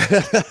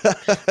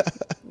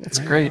 It's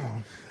great.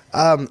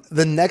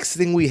 The next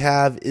thing we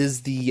have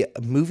is the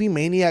Movie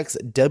Maniacs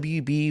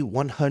WB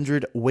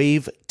 100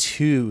 Wave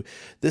 2.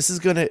 This is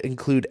going to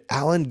include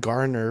Alan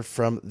Garner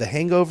from The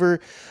Hangover,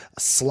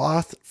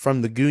 Sloth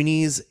from The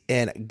Goonies,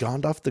 and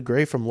Gandalf the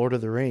Grey from Lord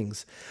of the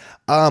Rings.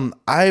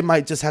 I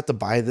might just have to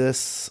buy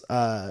this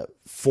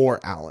for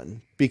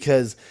Alan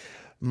because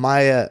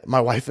my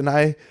wife and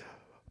I,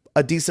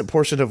 a decent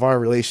portion of our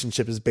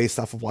relationship is based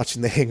off of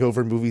watching the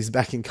Hangover movies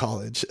back in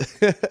college.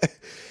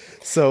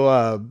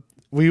 So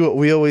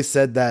we always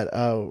said that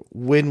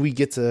when we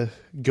get to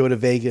go to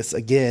Vegas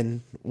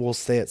again, we'll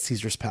stay at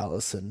Caesar's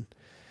Palace and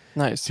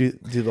Nice. do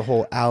the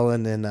whole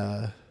Alan and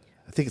I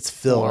think it's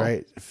Phil, Wow.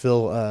 right?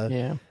 Phil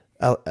Yeah.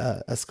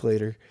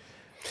 Escalator.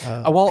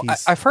 Well,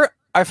 piece.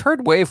 I've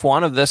heard Wave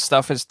 1 of this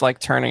stuff is like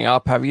turning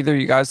up. Have either of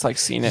you guys like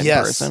seen it in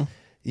person?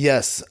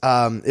 Yes.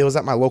 It was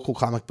at my local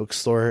comic book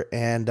store,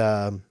 and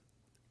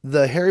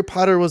the Harry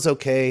Potter was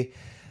okay.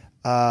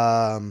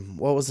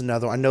 What was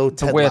another one? I know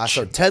Ted Witch.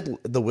 Lasso. Ted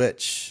the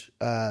Witch.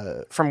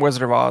 From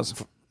Wizard of Oz.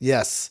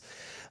 Yes.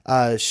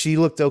 She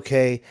looked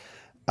okay.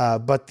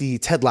 But the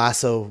Ted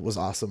Lasso was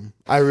awesome.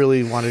 I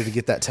really wanted to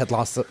get that Ted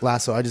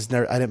Lasso. I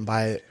didn't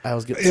buy it. I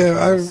was getting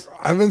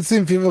I've been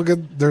seeing people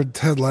get their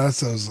Ted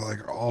Lassos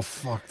like all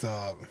fucked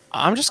up.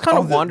 I'm just kind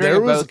of wondering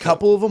There was about a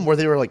couple of them where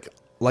they were like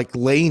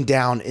laying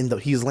down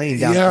he's laying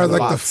down. Yeah, in the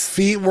like the box.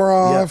 feet were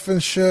off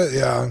and shit.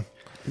 Yeah.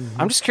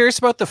 I'm just curious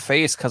about the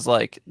face because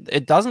like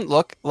it doesn't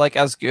look like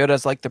as good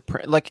as like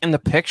like in the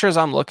pictures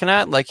I'm looking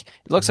at. Like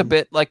it looks a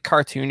bit like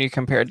cartoony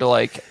compared to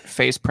like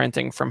face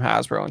printing from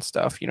Hasbro and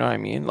stuff. You know what I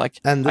mean? Like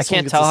And I this one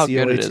can't gets tell a how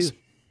good COA it is. too.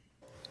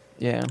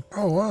 Yeah.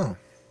 Oh wow.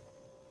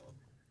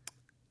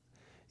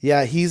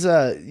 Yeah, he's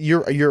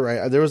you're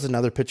right. There was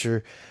another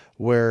picture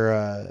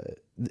where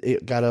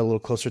it got a little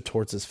closer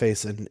towards his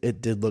face, and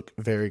it did look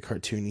very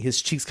cartoony.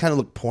 His cheeks kind of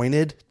look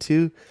pointed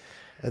too,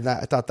 and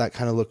I thought that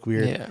kind of looked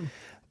weird. Yeah.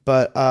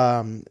 But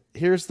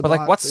here's the But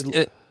like, box.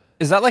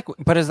 is that like?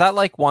 But is that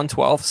like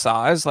 1/12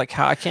 size? Like,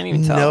 how I can't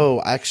even tell.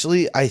 No,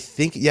 actually, I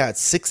think it's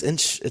 6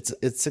 inch. It's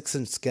 6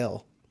 inch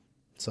scale.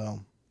 So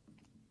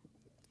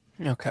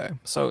Okay,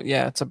 so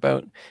yeah, it's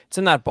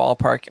in that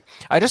ballpark.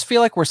 I just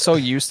feel like we're so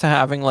used to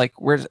having like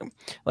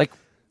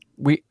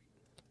we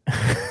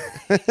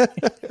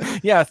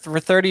Yeah, for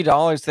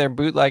 $30, they're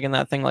bootlegging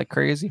that thing like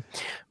crazy.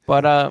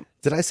 But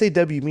Did I say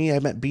W me? I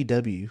meant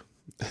BW.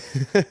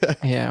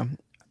 yeah.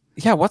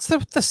 Yeah, what's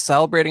the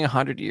celebrating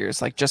 100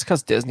 years? Like, just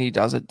because Disney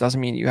does it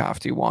doesn't mean you have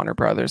to. Warner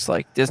Brothers,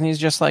 like, Disney's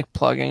just like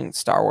plugging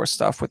Star Wars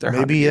stuff with their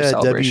Maybe 100-year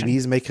celebration.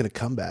 WB's making a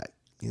comeback.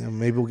 You know,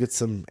 maybe we'll get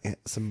some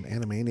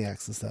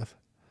Animaniacs and stuff.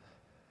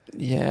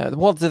 Yeah.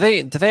 Well,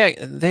 they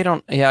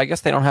don't. Yeah, I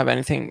guess they don't have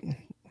anything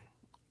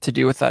to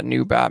do with that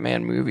new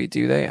Batman movie,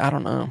 do they? I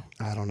don't know.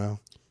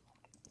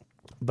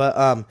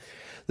 But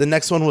the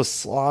next one was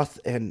Sloth,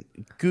 and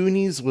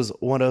Goonies was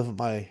one of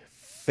my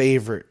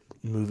favorite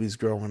movies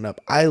growing up.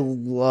 I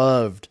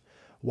loved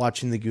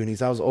watching the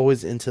Goonies. I was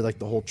always into like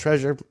the whole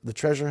treasure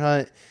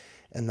hunt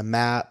and the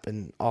map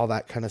and all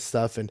that kind of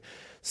stuff. And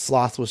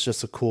Sloth was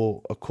just a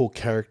cool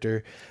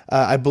character.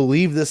 I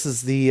believe this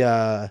is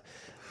the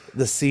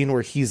scene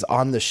where he's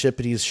on the ship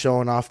and he's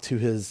showing off to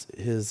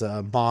his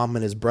mom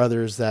and his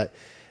brothers that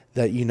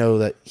you know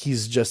that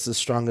he's just as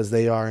strong as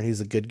they are and he's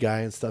a good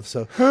guy and stuff.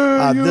 So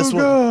this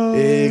one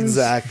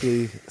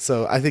exactly.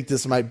 So I think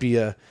this might be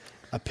a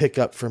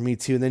pickup for me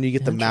too. And then you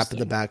get the map in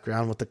the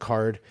background with the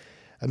card.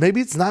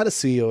 Maybe it's not a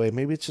COA.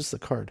 Maybe it's just a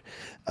card.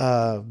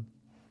 Oh,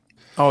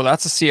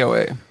 that's a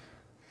COA.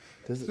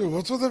 Dude,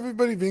 what's with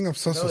everybody being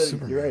obsessed with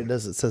Superman? You're right. It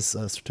does. It says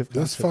certificate.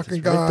 This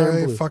fucking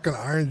guy, fucking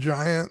Iron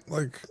Giant.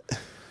 Like,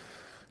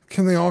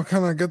 can they all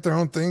kind of get their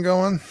own thing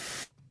going?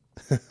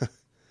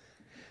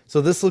 So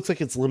this looks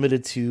like it's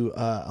limited to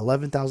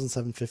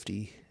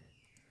 11,750.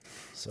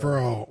 So.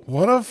 Bro,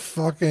 what a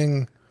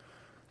fucking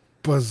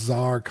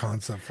bizarre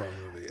concept for a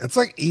movie. It's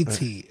like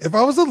E.T. If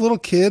I was a little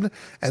kid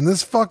and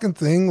this fucking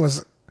thing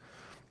was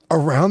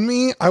around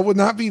me, I would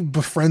not be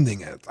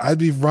befriending it. I'd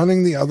be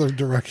running the other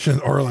direction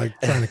or like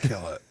trying to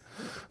kill it.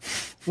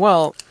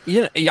 Well,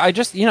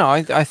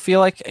 I feel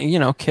like,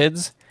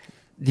 kids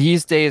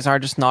these days are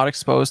just not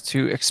exposed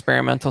to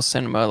experimental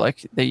cinema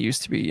like they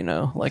used to be,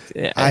 like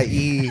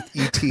i.e.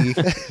 E.T.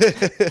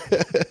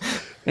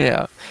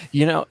 Yeah.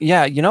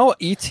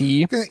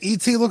 E.T.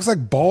 E.T. looks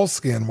like ball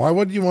skin. Why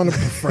would you want to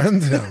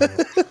befriend him?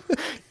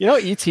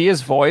 E.T.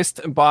 is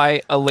voiced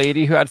by a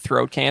lady who had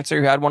throat cancer,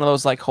 who had one of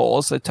those like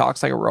holes that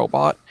talks like a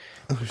robot.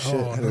 Oh shit!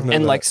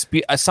 And like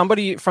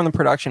somebody from the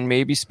production,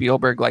 maybe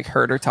Spielberg, like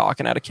heard her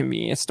talking at a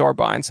convenience store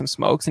buying some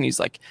smokes, and he's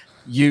like,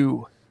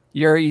 "You're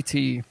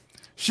E.T."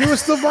 She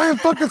was still buying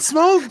fucking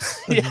smokes.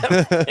 Yeah.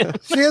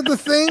 She had the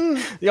thing.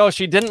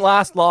 She didn't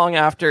last long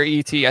after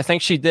E.T. I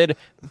think she did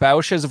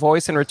Bausch's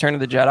voice in Return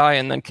of the Jedi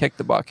and then kicked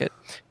the bucket.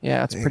 Yeah,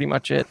 that's pretty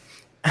much it.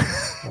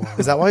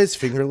 Is that why his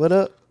finger lit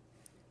up?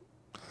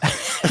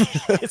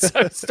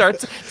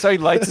 So he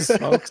lights his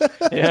smokes.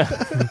 Yeah.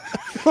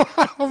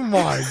 Oh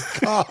my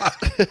God.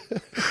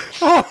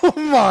 Oh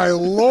my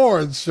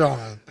Lord,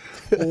 Sean.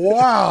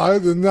 Wow, I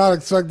did not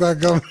expect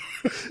that coming.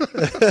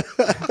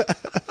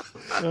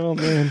 Oh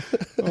man.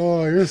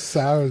 Oh, you're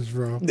savage,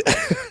 bro.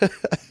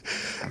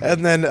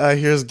 And then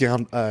here's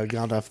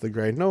Gandalf the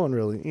Grey. No one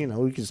really,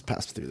 we can just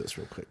pass through this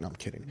real quick. No, I'm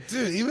kidding.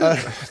 Dude, even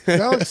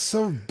that looks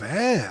so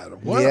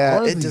bad. What yeah,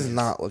 are it these? does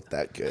not look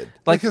that good.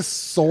 Like his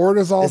sword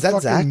is all that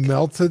fucking Zach?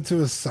 melted to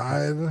his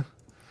side.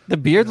 The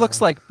beard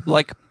looks like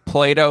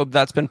Play-Doh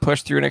that's been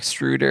pushed through an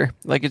extruder.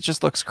 Like, it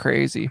just looks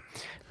crazy.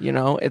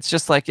 It's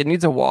just like it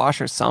needs a wash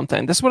or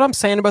something. This is what I'm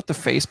saying about the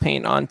face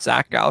paint on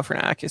Zach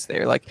Galifianakis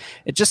there. Like,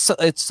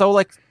 it's so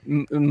like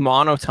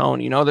monotone,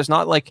 there's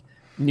not like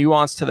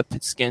nuance to the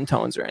skin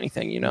tones or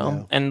anything,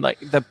 Yeah. and like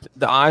the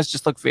eyes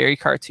just look very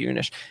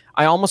cartoonish.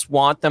 I almost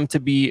want them to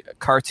be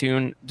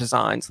cartoon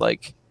designs,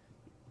 like,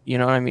 you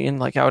know what I mean?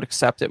 Like, I would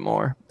accept it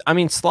more. I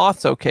mean,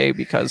 Sloth's okay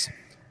because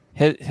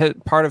his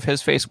part of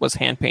his face was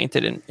hand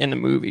painted in the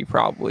movie,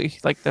 probably.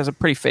 Like, there's a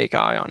pretty fake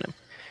eye on him,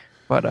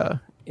 but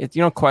you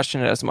don't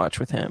question it as much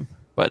with him.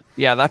 But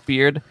yeah, that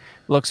beard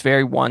looks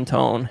very one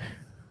tone.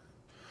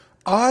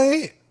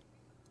 I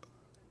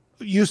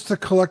used to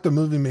collect the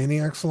Movie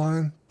Maniacs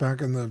line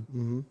back in the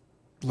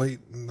late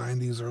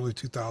 90s, early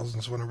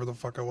 2000s, whenever the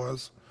fuck it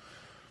was.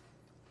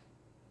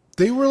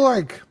 They were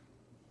like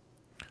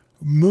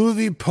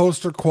movie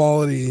poster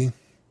quality.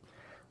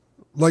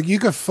 Like, you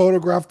could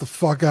photograph the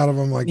fuck out of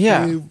them. Like,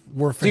 Yeah. they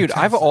were fantastic. Dude,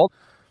 I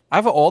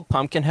have an old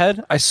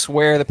Pumpkinhead. I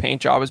swear the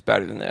paint job is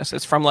better than this.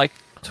 It's from like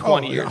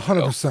 20 years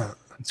 100%. ago.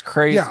 It's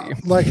crazy. Yeah,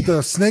 like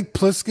the Snake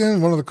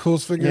Plissken, one of the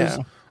coolest figures.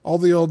 Yeah. All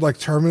the old like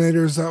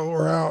Terminators that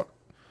were out.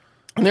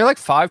 And they're like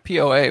 5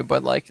 POA,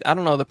 but like, I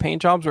don't know, the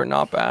paint jobs were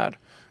not bad.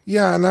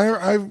 Yeah, and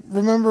I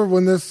remember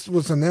when this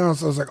was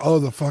announced, I was like, oh,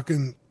 the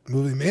fucking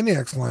Movie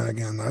Maniacs line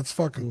again. That's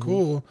fucking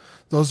cool.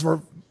 Those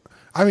were,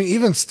 I mean,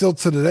 even still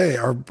to today,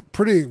 are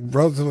pretty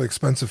relatively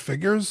expensive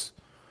figures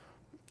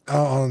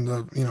on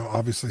the,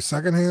 obviously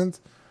secondhand.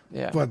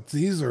 Yeah. But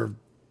these are,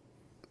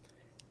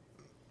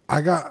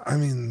 I got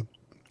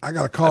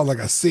to call it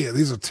like I see it.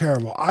 These are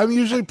terrible. I'm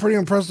usually pretty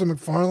impressed with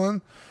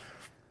McFarlane.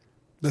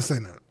 This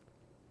ain't it.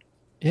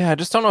 Yeah, I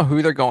just don't know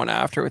who they're going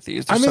after with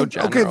these. They're so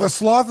general. Okay, the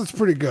Sloth is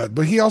pretty good,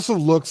 but he also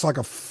looks like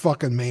a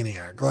fucking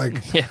maniac.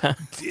 Like, Yeah.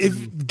 if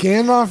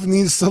Gandalf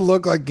needs to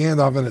look like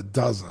Gandalf and it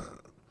doesn't.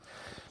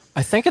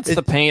 I think it's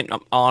the paint.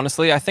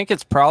 Honestly, I think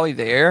it's probably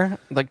there,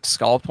 like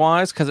sculpt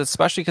wise,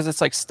 especially because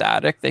it's like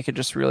static. They could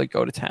just really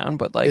go to town.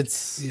 But like,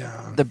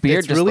 the beard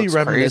it's just really looks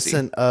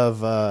reminiscent crazy.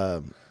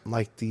 of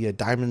like the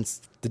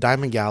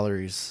diamond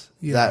galleries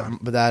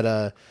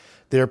that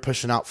they're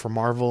pushing out for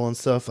Marvel and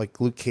stuff.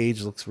 Like Luke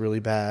Cage looks really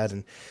bad,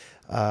 and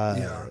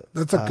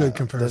that's a good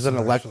comparison.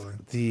 I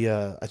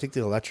think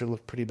the Electra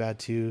looked pretty bad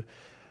too.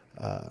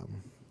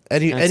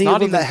 Any of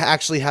them that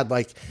actually had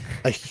like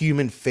a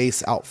human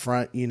face out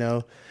front,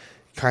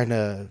 kind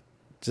of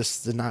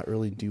just did not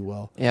really do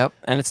well. Yep,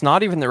 and it's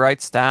not even the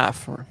right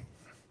staff.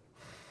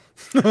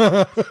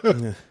 I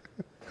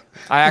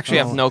actually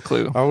have no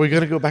clue. Are we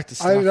gonna go back to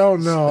staff? I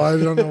don't know. I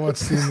don't know what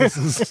scene this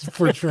is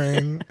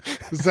portraying.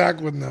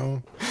 Zach would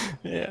know.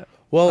 Yeah.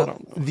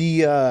 Well,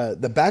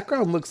 the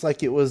background looks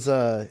like it was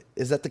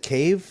is that the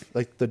cave,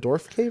 like the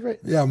dwarf cave, right?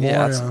 Yeah,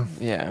 Moria.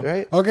 Yeah.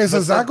 Right. Okay, so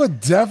Zach would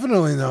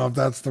definitely know if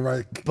that's the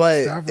right.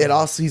 But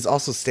he's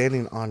also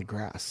standing on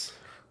grass.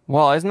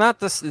 Well, isn't that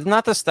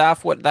the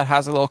staff that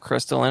has a little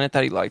crystal in it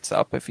that he lights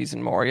up if he's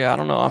in Moria? I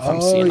don't know if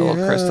I'm seeing a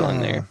little crystal in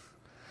there.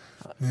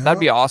 Yeah. That'd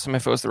be awesome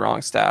if it was the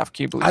wrong staff.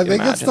 Can you believe? I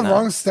think it's the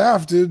wrong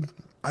staff, dude.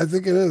 I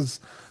think it is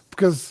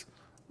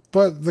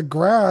but the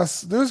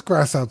grass. There's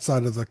grass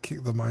outside of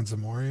the Mines of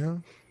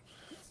Moria.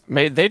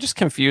 They just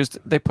confused.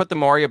 They put the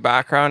Moria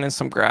background in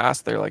some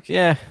grass. They're like,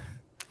 yeah,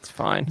 it's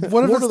fine.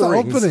 What if it's the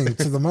opening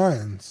to the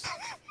mines?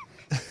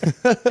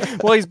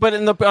 Well,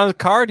 on the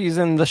card. He's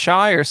in the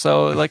Shire,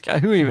 so like,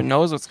 who even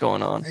knows what's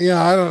going on?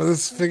 Yeah, I don't.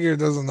 This figure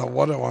doesn't know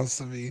what it wants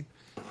to be.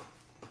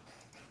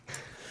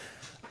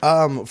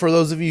 For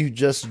those of you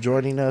just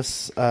joining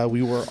us,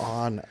 we were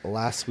on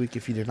last week.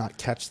 If you did not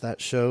catch that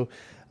show,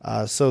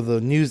 so the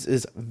news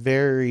is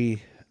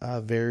very,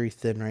 very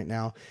thin right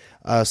now.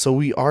 So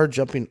we are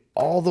jumping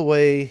all the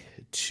way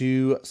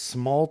to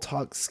Small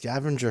Talk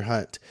Scavenger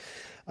Hunt.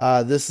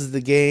 This is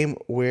the game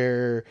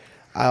where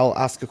I'll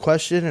ask a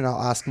question and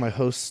I'll ask my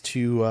host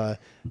to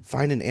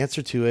find an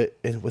answer to it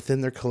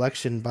within their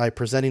collection by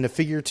presenting a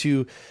figure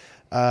to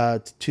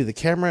the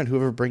camera, and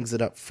whoever brings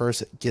it up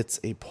first gets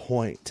a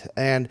point.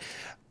 And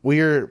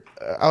I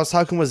was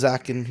talking with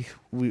Zach, and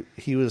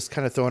he was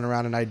kind of throwing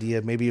around an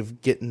idea maybe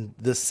of getting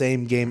this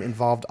same game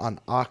involved on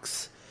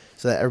Ox,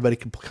 so that everybody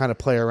can kind of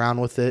play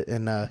around with it,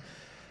 and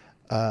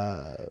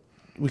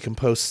we can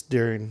post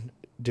during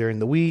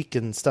the week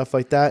and stuff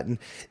like that. And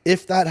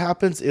if that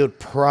happens, it would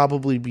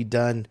probably be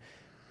done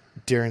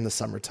during the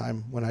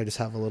summertime when I just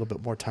have a little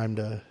bit more time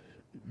to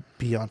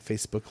be on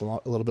Facebook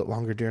a little bit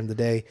longer during the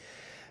day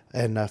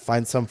and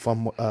find some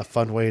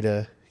fun way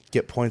to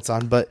get points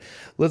on. But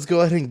let's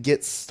go ahead and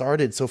get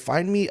started. So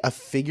find me a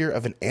figure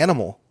of an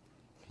animal.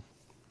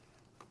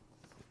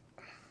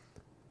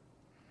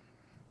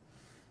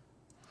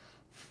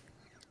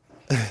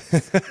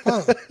 It's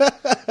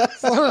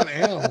not an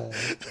animal.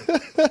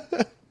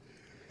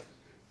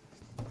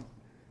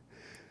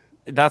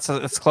 That's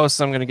as close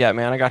as I'm gonna get,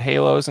 man. I got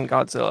Halos and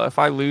Godzilla. If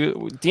I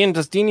lose,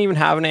 does Dean even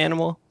have an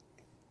animal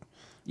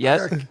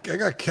yet? I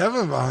got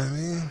Kevin behind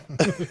me.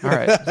 All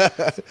right.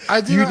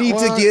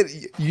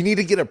 You need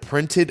to get a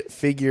printed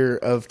figure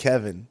of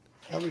Kevin.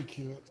 That'd be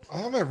cute. I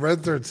have my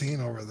Red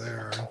 13 over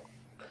there.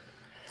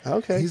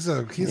 Okay. He's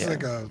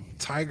like a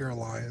tiger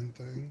lion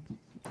thing.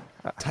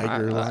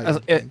 Tiger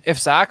lion. If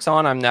Zach's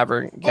on, I'm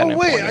never getting. Oh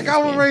wait, I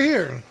got one right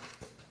here.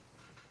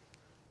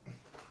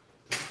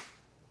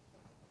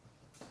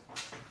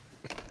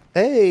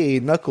 Hey,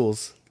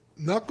 Knuckles.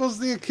 Knuckles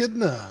the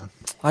Echidna.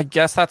 I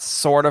guess that's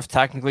sort of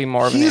technically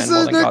more of an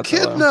animal than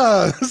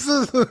Godzilla. He's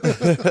an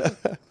Echidna.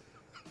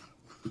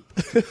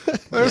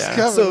 There's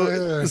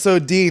Kevin. So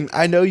Dean,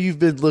 I know you've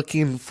been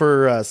looking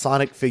for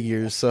Sonic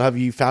figures. So have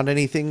you found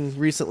anything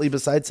recently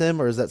besides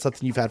him, or is that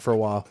something you've had for a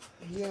while?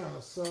 Yeah.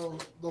 So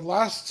the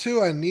last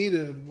two I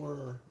needed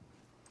were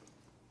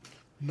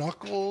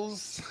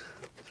Knuckles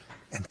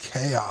and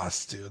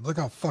Chaos, dude. Look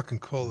how fucking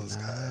cool this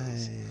guy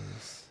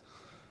is.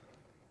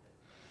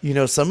 You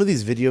know, some of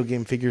these video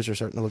game figures are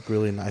starting to look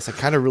really nice. I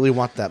kind of really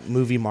want that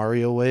movie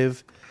Mario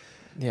wave.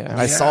 Yeah.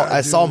 I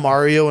saw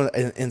Mario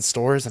in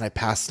stores and I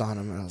passed on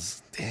him. And I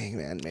was, dang,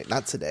 man,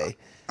 not today.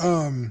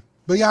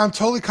 But yeah, I'm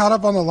totally caught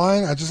up on the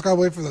line. I just got to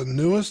wait for the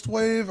newest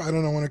wave. I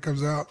don't know when it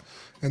comes out.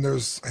 And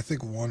there's, I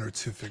think, 1 or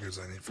 2 figures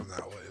I need from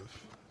that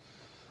wave.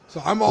 So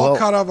I'm all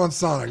caught up on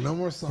Sonic. No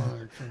more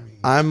Sonic for me.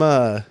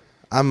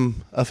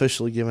 I'm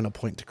officially giving a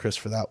point to Chris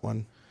for that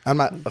one. I'm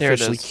not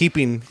officially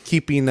keeping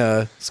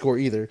score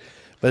either,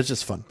 but it's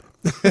just fun.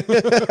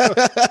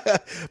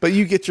 But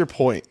you get your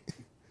point.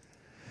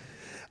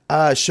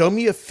 Show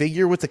me a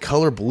figure with the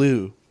color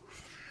blue.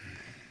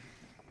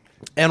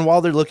 And while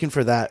they're looking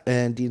for that,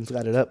 and Dean's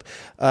got it up,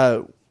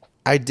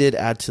 I did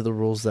add to the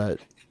rules that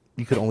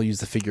you could only use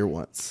the figure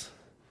once.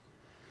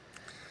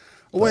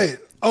 Wait.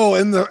 Oh,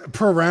 in the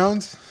per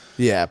round?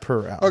 Yeah, per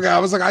round. Okay, I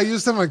was like, I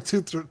used them like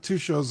two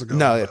shows ago.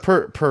 No,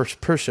 per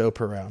show,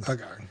 per round.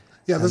 Okay.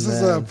 Yeah, this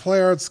is a Play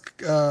Arts,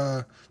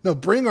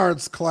 Bring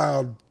Arts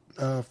Cloud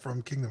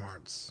from Kingdom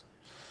Hearts.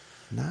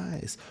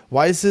 Nice.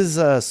 Why is his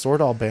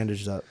sword all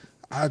bandaged up?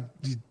 I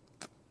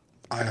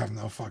have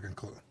no fucking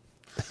clue.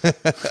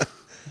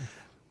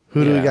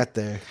 Who do we Yeah. got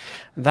there?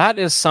 That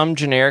is some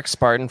generic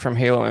Spartan from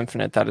Halo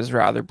Infinite that is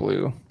rather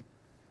blue.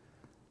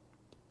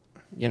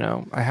 You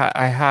know, I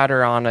had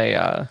her on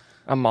a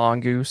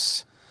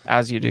mongoose,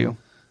 as you do.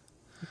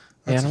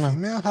 That's I a don't know.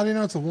 female? How do you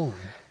know it's a woman?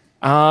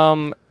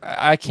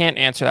 I can't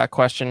answer that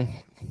question.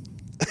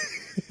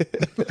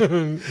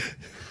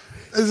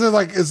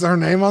 Is her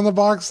name on the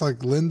box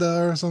like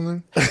Linda or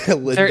something?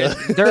 Linda.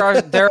 There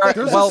are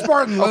There's a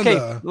Spartan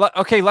Linda.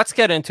 Okay, let's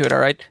get into it. All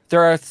right,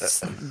 there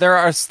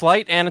are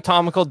slight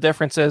anatomical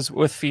differences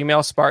with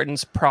female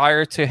Spartans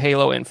prior to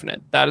Halo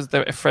Infinite. That is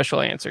the official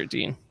answer,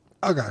 Dean.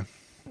 Okay.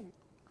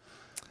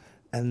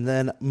 And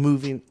then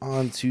moving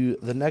on to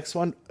the next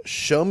one.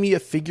 Show me a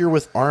figure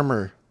with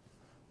armor.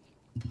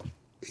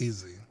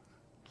 Easy.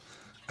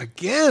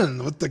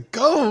 Again, with the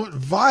GOAT,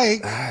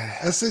 Vike,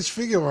 SH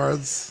Figure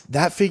Arts.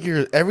 That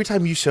figure, every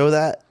time you show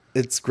that,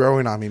 it's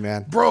growing on me,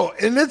 man. Bro,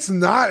 and it's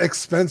not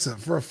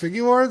expensive. For a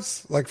Figure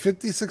Arts, like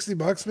 50, 60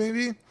 bucks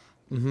maybe.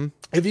 Mm-hmm.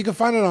 If you can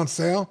find it on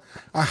sale,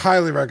 I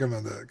highly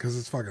recommend it because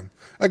it's fucking...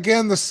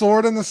 Again, the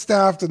sword and the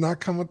staff did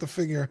not come with the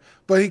figure,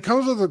 but he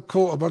comes with a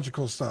bunch of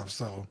cool stuff,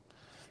 so...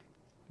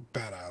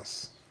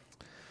 Badass.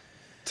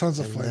 Tons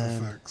of flame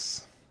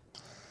effects.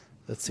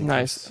 Let's see.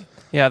 Nice.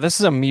 Yeah, this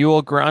is a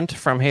mule grunt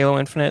from Halo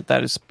Infinite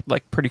that is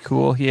like pretty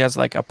cool. He has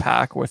like a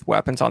pack with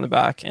weapons on the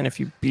back, and if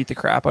you beat the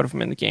crap out of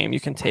him in the game, you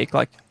can take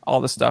like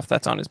all the stuff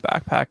that's on his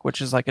backpack,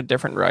 which is like a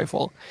different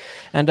rifle.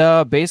 And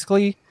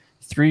basically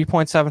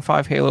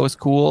 3.75 Halo is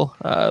cool.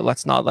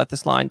 Let's not let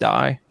this line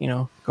die. You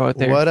know, go out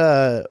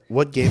there.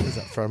 What game is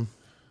that from?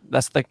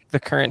 That's the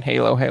current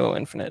Halo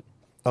Infinite.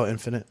 Oh,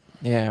 Infinite.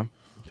 Yeah.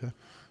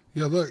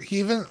 Yeah, look,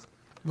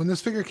 when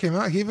this figure came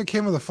out, he even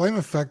came with a flame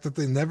effect that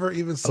they never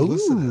even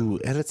solicited. Ooh,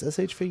 and it's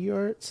SH Figure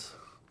Arts.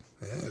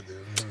 Yeah, dude.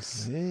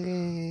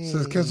 Dang. So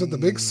it comes with the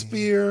big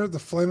spear, the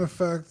flame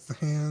effect, the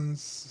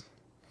hands.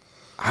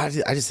 I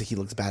just think he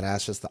looks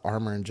badass, just the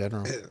armor in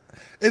general.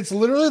 It's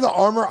literally the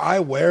armor I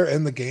wear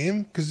in the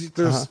game because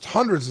there's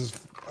hundreds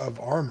of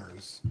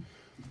armors.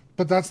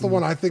 But that's the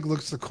one I think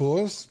looks the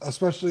coolest.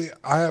 Especially,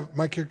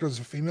 my character is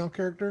a female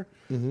character.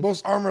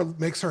 Most armor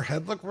makes her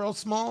head look real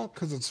small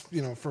because it's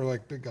for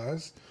like big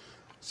guys.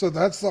 So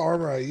that's the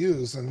armor I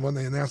use. And when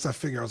they announced that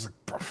figure, I was like,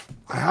 bro,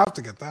 I have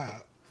to get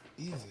that.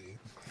 Easy.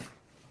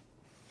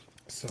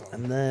 So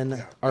And then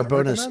yeah, our I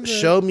bonus: recommend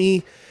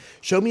it.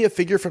 show me a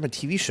figure from a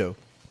TV show.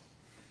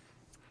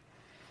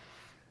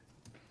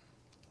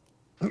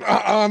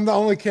 I'm the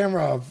only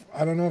camera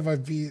I don't know if I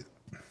beat.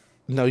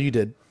 No, you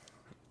did.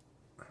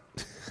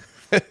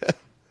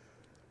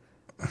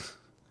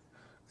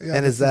 Yeah,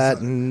 And is that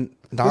This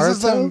Naruto?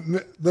 is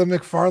the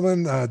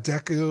McFarlane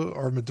Deku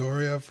or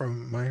Midoriya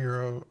from My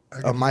Hero.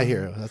 Oh, My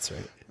Hero. That's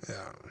right. Yeah.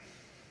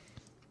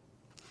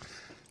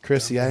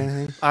 Chris, you got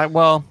anything? I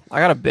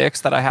got a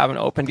Bix that I haven't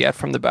opened yet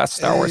from the best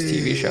Star Wars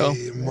TV show.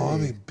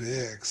 Mommy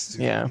Bix,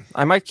 dude. Yeah,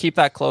 I might keep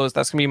that closed.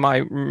 That's gonna be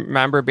my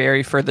member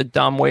berry for the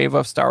dumb wave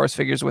of Star Wars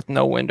figures with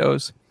no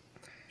windows.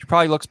 It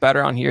probably looks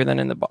better on here than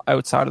in the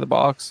outside of the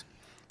box.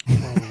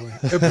 Probably.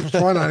 It's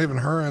probably not even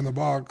her in the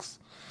box.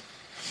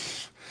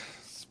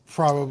 It's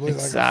probably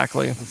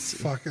Exactly. like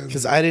fucking.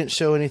 Because I didn't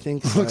show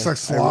anything. Looks like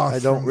Sloth I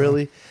don't from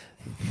really.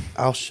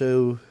 I'll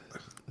show.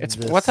 It's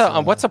this, what's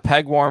a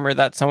peg warmer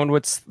that someone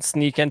would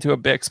sneak into a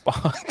Bix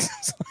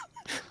box?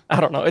 I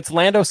don't know. It's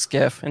Lando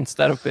Skiff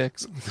instead of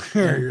Bix.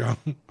 There you go.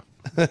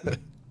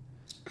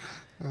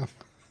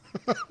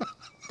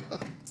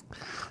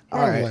 All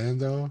right.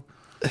 Orlando.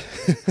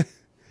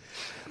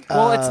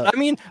 Well,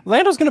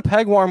 Lando's gonna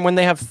peg warm when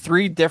they have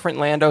 3 different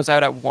Landos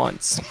out at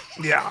once.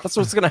 Yeah. That's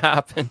what's gonna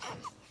happen.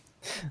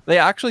 They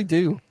actually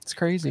do. It's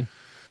crazy.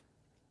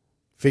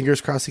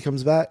 Fingers crossed he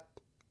comes back.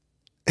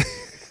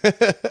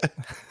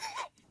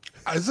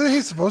 Isn't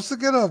he supposed to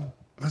get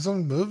his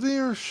own movie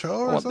or show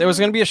or something? There was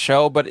gonna be a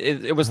show, but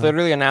it was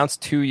literally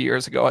announced 2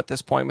 years ago at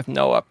this point with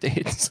no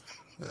updates.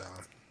 Yeah.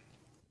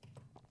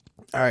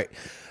 All right.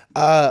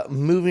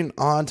 Moving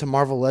on to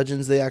Marvel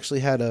Legends, they actually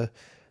had a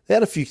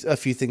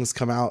few things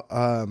come out.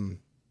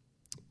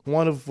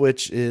 One of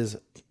which is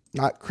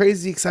not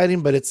crazy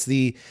exciting, but it's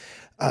the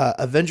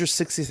Avengers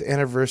 60th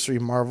Anniversary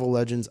Marvel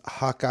Legends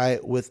Hawkeye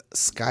with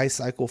Sky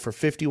Cycle for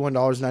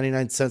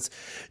 $51.99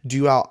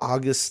 due out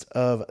August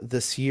of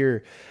this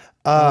year.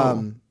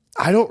 I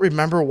don't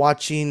remember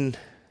watching,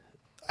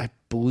 I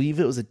believe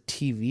it was a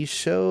TV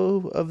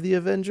show of the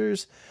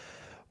Avengers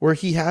where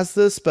he has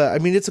this, but I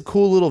mean, it's a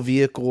cool little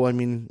vehicle. I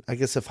mean, I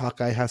guess if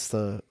Hawkeye has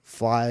to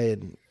fly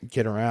and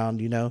get around,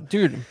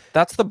 Dude,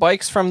 that's the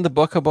bikes from the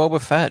Book of Boba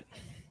Fett.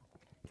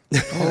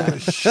 Holy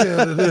shit,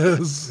 it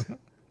is.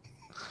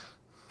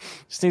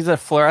 Just needs a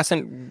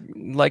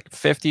fluorescent like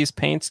 50s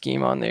paint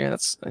scheme on there.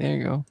 There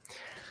you go.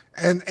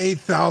 And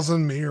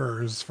 8,000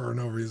 mirrors for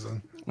no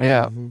reason.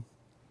 Yeah.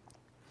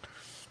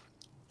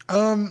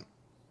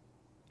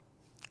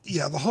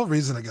 Yeah, the whole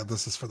reason I got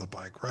this is for the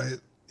bike, right?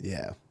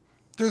 Yeah.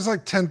 There's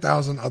like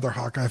 10,000 other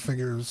Hawkeye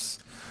figures.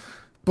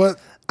 But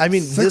I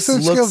mean, this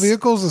 6-inch scale looks,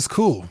 vehicles is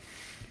cool.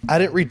 I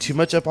didn't read too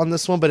much up on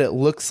this one, but it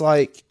looks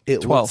like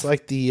 12.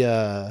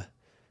 the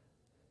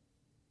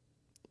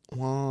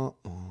Wah,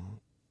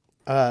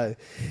 wah.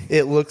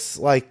 It looks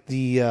like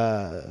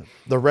the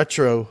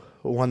retro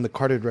one, the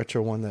carded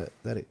retro one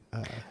that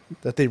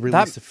they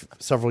released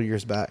several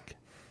years back.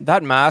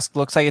 That mask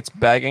looks like it's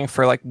begging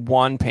for like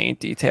one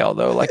paint detail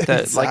though, like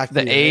the Exactly, like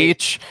the right?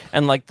 H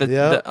and like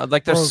the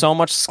like there's so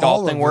much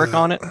sculpting work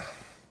on it.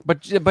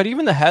 But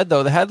even the head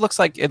though, the head looks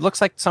like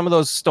some of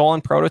those stolen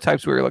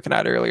prototypes we were looking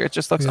at earlier. It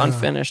just looks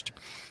unfinished.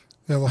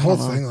 Yeah, the whole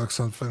thing looks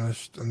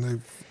unfinished.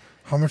 And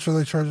how much are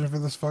they charging for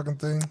this fucking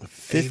thing?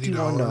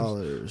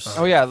 $51.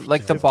 Oh yeah,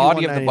 like the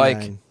body of the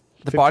bike.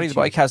 The body of the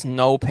 $52. bike has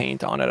no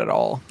paint on it at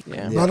all.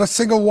 Yeah. Not a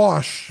single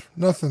wash.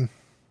 Nothing.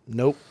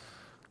 Nope.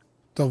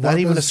 The Not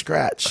even a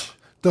scratch.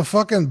 The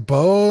fucking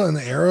bow and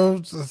the arrow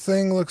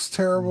thing looks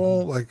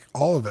terrible. Like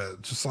all of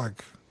it. Just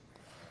like.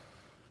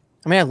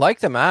 I mean, I like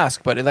the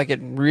mask, but it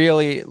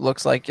really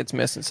looks like it's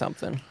missing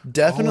something.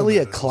 Definitely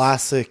a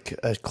classic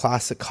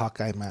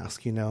Hawkeye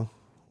mask, you know.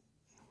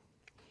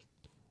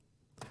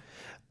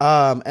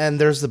 And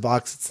there's the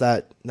box. It's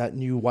that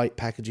new white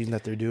packaging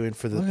that they're doing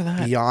for the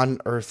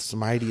Beyond Earth's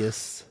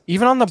Mightiest.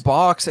 Even on the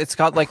box, it's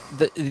got like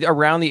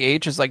around the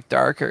H is like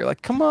darker.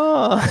 Like, come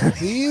on.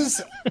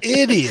 These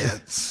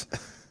idiots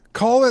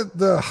call it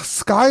the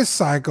Sky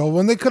Cycle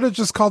when they could have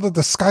just called it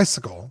the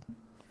Skycicle.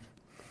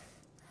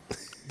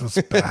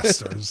 Those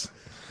bastards.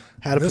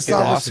 Had a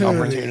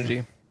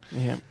opportunity.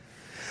 Yeah.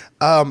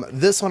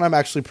 This one I'm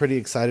actually pretty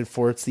excited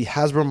for. It's the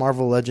Hasbro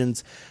Marvel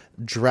Legends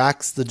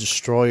Drax the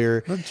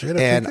Destroyer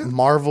and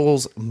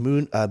Marvel's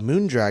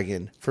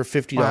Moondragon for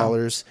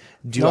 $50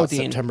 due out Dean.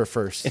 September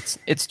 1st.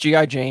 It's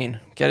G.I. Jane.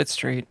 Get it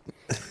straight.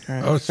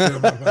 Right. Oh shit.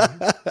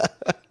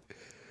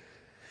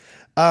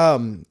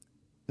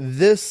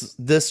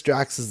 This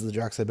Drax is the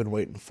Drax I've been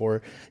waiting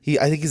for.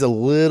 I think he's a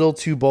little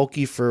too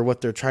bulky for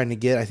what they're trying to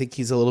get. I think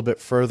he's a little bit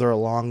further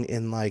along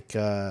in like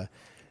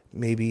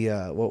maybe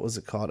what was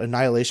it called?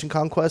 Annihilation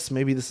Conquest.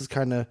 Maybe this is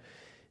kind of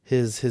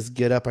his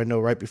get up. I know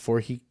right before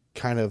he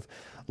kind of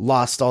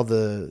lost all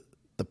the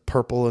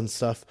purple and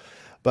stuff,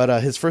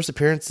 but his first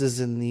appearance is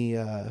in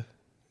the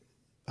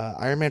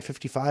Iron Man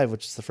 55,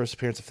 which is the first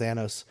appearance of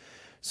Thanos.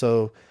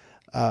 So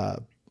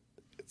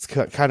it's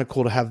kind of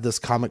cool to have this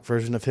comic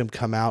version of him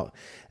come out.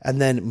 And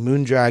then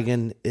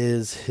Moondragon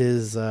is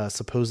his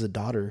supposed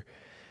daughter.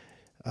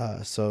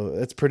 So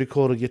it's pretty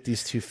cool to get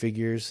these two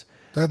figures.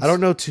 I don't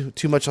know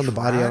too much on the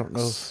body. I don't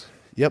know.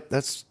 Yep,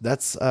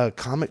 that's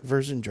comic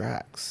version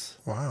Drax.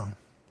 Wow.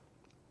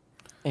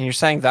 And you're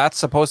saying that's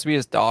supposed to be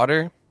his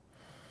daughter?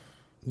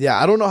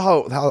 Yeah, I don't know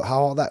how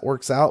all that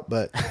works out,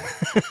 but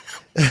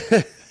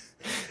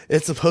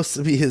it's supposed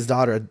to be his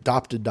daughter,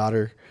 adopted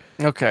daughter.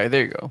 Okay,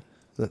 there you go.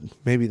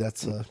 Maybe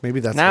that's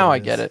now I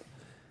get it.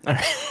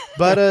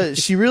 But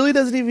she really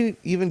doesn't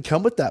even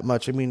come with that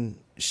much. I mean,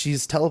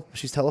 she's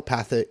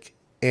telepathic,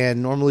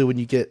 and normally when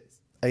you get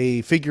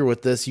a figure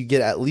with this, you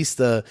get at least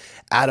the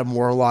Adam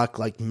Warlock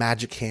like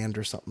magic hand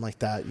or something like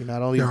that. You know, I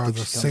don't even think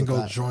the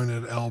single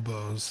jointed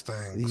elbows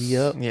thing.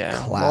 Yep. Yeah.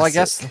 Classic. Well, I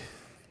guess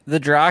the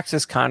Drax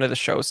is kind of the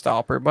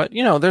showstopper, but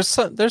you know, there's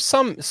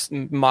some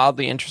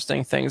mildly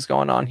interesting things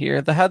going on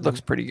here. The head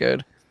looks pretty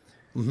good.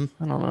 Mm-hmm.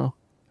 I don't know.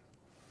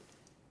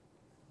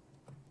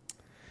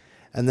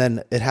 And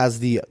then it has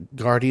the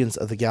Guardians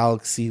of the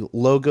Galaxy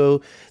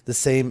logo, the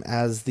same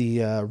as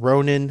the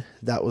Ronin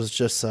that was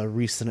just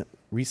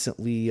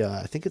recently.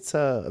 I think it's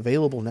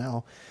available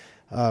now.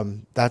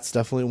 That's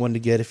definitely one to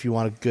get if you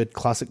want a good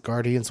classic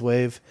Guardians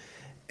wave,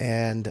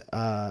 and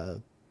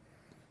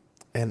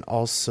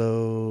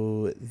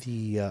also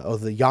the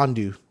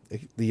Yondu.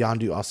 The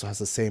Yondu also has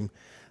the same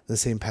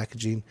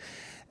packaging.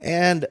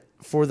 And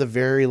for the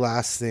very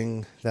last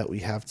thing that we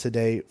have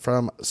today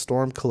from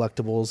Storm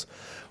Collectibles,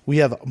 we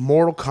have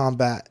Mortal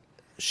Kombat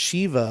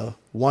Shiva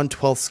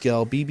 1/12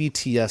 scale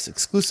BBTS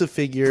exclusive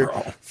figure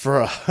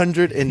for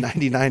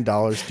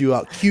 $199 due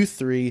out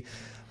Q3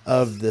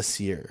 of this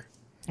year.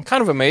 I'm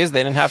kind of amazed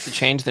they didn't have to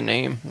change the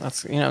name.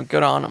 That's,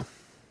 good on them.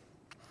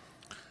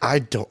 I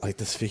don't like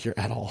this figure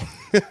at all.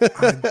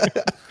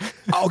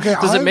 Okay,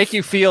 Does it make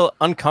you feel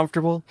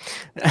uncomfortable?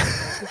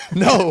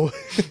 No,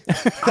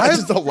 I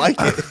just don't like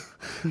it.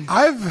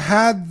 I've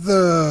had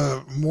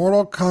the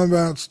Mortal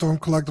Kombat Storm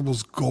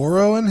Collectibles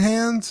Goro in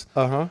hand.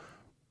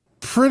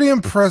 Pretty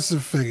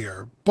impressive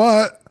figure,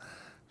 but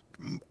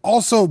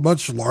also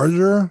much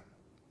larger.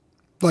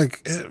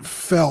 Like, it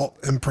felt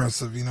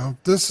impressive,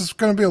 This is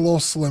going to be a little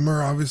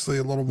slimmer, obviously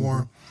a little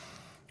more,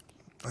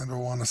 I don't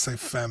want to say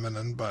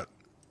feminine, but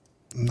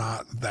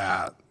not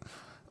that.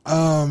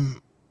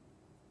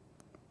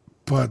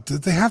 But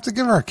did they have to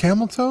give her a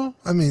camel toe?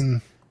 I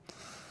mean,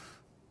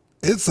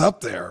 it's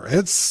up there.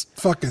 It's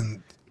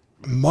fucking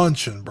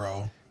munching,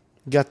 bro.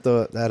 Got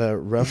that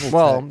Revel.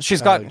 Well,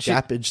 she's got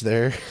gappage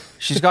there.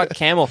 She's got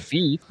camel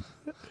feet.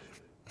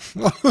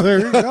 Well, there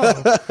you go.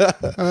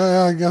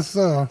 I guess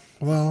so.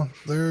 Well,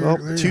 there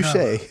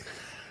touche.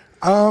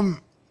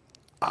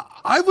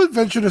 I would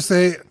venture to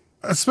say,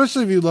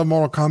 especially if you love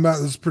Mortal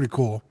Kombat, this is pretty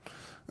cool.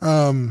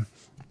 And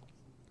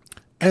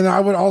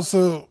I would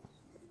also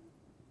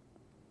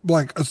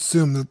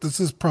assume that this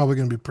is probably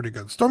going to be pretty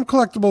good. Storm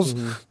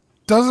Collectibles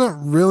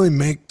doesn't really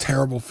make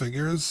terrible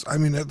figures. I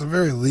mean, at the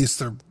very least,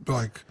 they're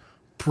like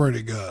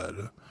pretty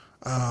good.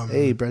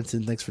 Hey,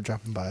 Brenton, thanks for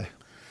dropping by.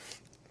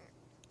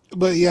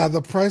 But yeah,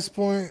 the price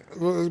point,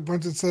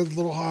 Brenton said, a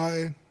little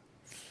high.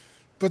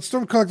 But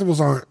Storm Collectibles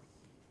aren't,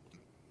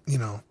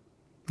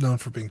 known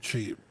for being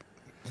cheap.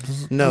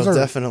 No,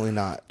 definitely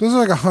not. Those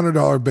are like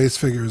 $100 base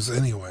figures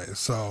anyway.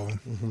 So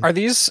Are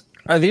these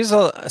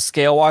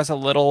scale wise a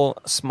little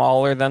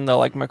smaller than the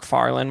like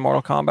McFarlane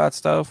Mortal Kombat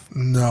stuff?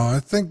 no, I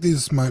think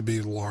these might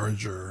be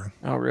larger,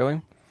 Oh,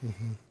 really?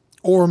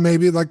 or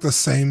maybe like the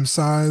same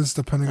size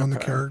depending on the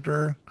Okay.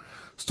 character.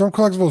 Storm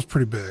Collectible is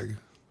pretty big.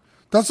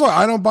 That's why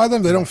I don't buy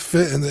them. They don't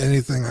fit into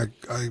anything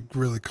I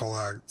really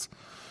collect.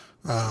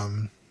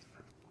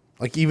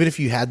 Like, even if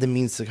you had the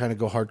means to kind of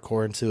go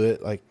hardcore into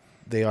it, like,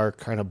 they are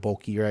kind of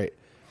bulky, right?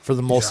 For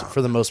the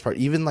most part.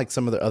 Even like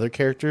some of the other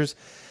characters,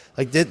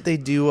 like, didn't they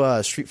do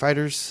Street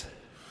Fighters?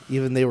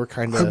 Even they were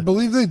kind I of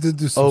believe they did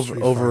do some Street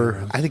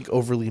Fighters. I think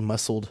overly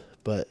muscled,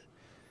 but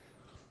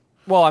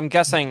Well, I'm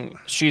guessing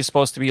she's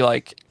supposed to be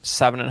like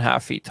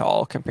 7.5 feet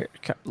tall compared,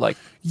 like.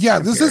 Yeah,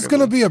 this is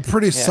going to comparatively. be a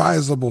pretty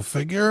sizable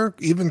figure,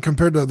 even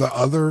compared to the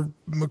other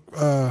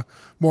Mortal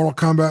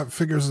Kombat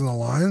figures in the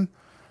line.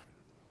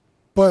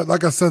 But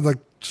like I said, like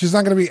she's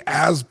not going to be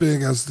as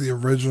big as the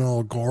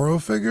original Goro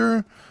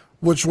figure,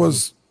 which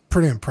was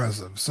pretty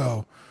impressive.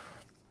 So,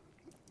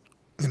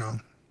 And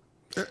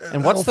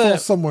what's it'll fall the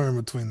somewhere in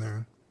between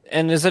there?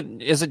 and is it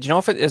do you know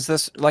if it is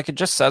this like it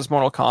just says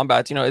Mortal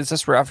Kombat? Is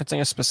this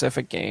referencing a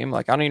specific game?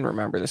 Like I don't even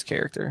remember this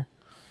character.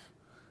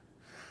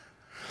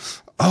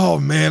 Oh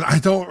man, I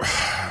don't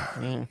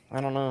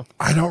know.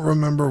 I don't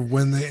remember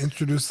when they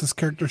introduced this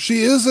character.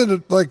 She is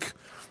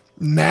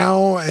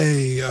now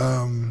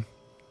a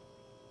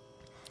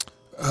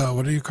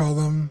what do you call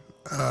them?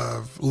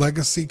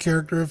 Legacy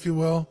character, if you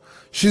will.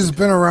 She's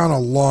been around a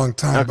long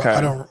time, but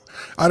Okay.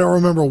 I don't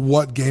remember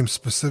what game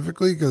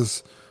specifically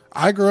because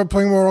I grew up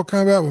playing Mortal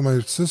Kombat with my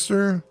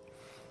sister,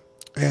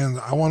 and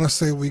I want to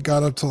say we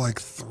got up to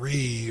like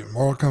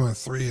Mortal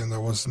Kombat 3, and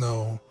there was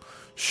no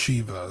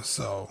Shiva.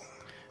 So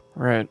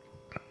Right.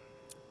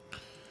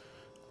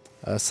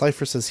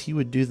 Cypher says he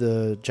would do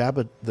the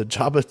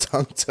Jabba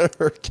tongue to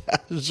her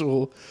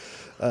casual.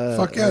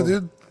 fuck yeah,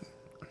 dude.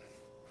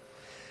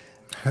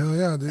 Hell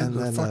yeah, dude. And The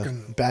then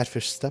fucking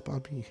Badfish step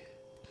on me.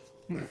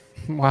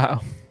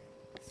 Wow.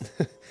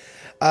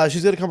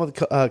 She's going to come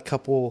with a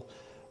couple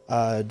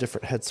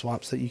different head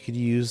swaps that you could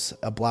use,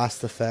 a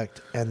blast effect,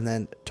 and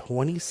then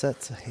 20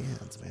 sets of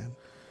hands, man.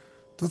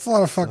 that's a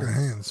lot of fucking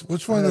hands.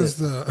 Which one is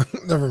the?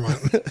 Never mind.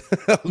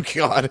 Oh,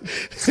 God.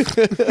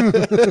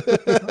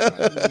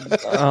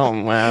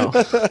 Oh wow.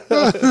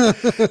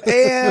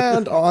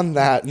 And on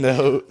that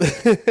note,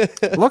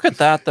 Look at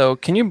that though.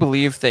 Can you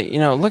believe that?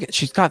 Look at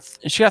she got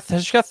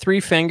 3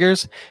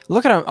 fingers.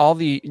 Look at all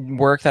the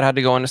work that had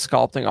to go into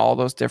sculpting all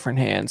those different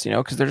hands.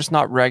 Because they're just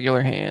not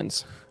regular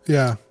hands.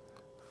 Yeah,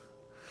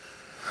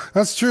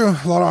 that's true.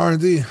 A lot of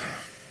R&D.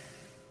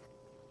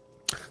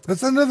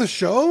 That's another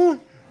show.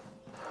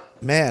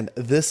 man,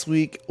 this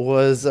week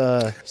was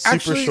super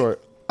Actually,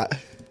 short.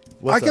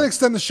 I can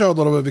extend the show a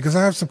little bit because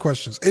I have some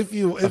questions. If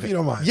you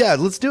don't mind. Yeah,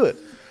 let's do it.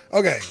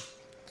 Okay.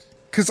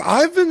 Because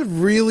I've been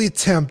really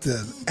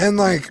tempted, and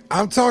like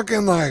I'm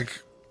talking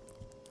like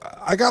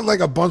I got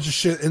like a bunch of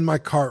shit in my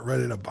cart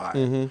ready to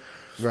buy.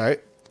 Right.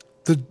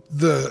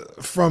 The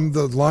from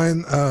the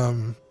line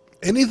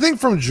anything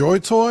from Joy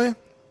Toy.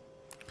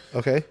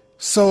 Okay.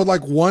 So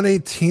like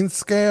 1/18th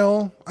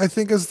scale, I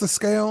think is the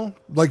scale.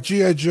 Like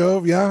G.I.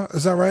 Joe, yeah,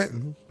 is that right?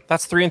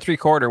 That's 3 3/4,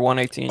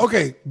 1/18.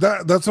 Okay,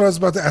 that's what I was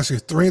about to ask you.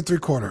 3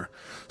 3/4.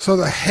 So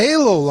the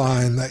Halo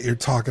line that you're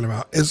talking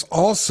about is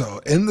also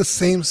in the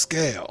same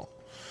scale.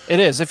 It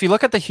is. If you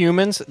look at the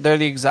humans, they're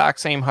the exact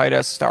same height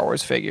as Star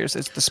Wars figures.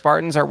 It's the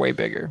Spartans are way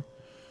bigger.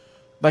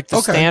 Like the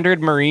Okay.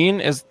 standard Marine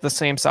is the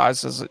same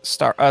size as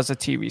a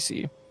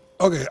TVC.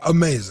 Okay,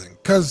 amazing.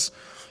 Because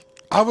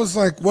I was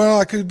like, well,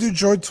 I could do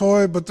Joy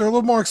Toy, but they're a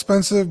little more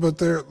expensive. But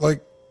they're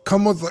like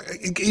come with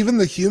like even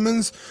the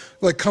humans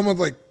like come with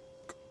like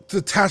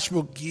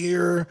detachable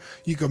gear.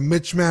 You can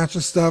mismatch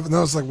and stuff. And I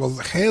was like, well,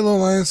 the Halo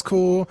line is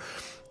cool.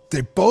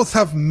 They both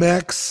have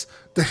mechs.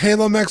 The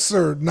Halo mechs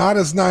are not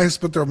as nice,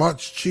 but they're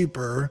much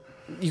cheaper.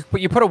 You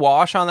put a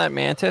wash on that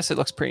Mantis, it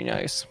looks pretty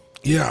nice.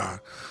 Yeah.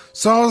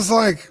 So I was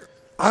like,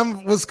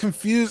 was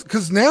confused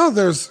because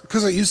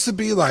because it used to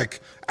be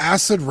like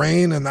acid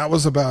rain and that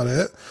was about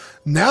it.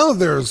 Now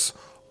there's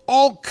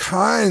all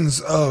kinds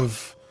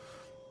of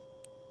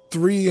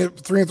 3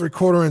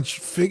 3/4 inch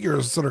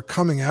figures that are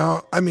coming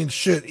out. I mean,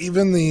 shit,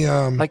 even the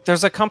Like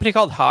there's a company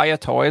called Haya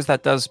Toys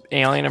that does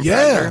Alien and Yeah.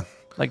 Predator.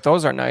 Like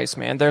those are nice,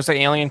 man. There's an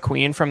Alien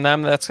Queen from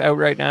them that's out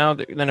right now,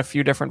 then a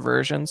few different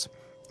versions.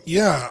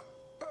 yeah.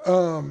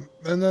 And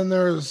then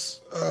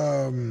there's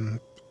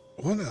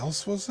what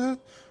else was it?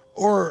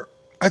 Or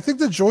I think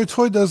the Joy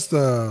Toy does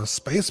the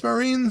Space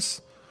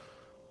Marines.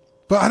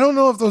 But I don't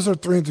know if those are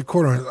 3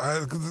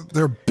 3/4.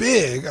 They're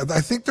big. I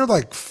think they're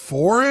like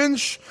 4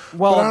 inch.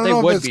 Well, but I don't they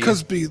know would if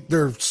it's be. because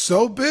they're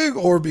so big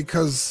or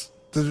because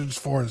they're just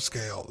 4 inch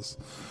scales.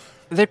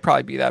 They'd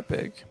probably be that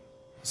big.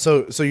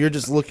 So you're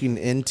just looking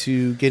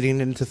into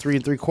getting into 3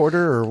 3/4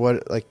 or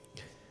what? Like,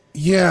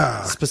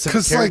 yeah,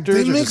 specific characters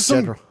like, they or make just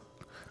some,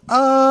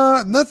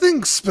 general?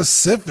 nothing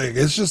specific.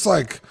 It's just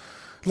like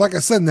I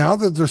said, now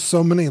that there's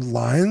so many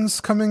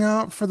lines coming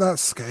out for that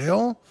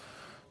scale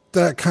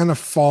that kind of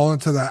fall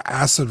into that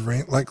acid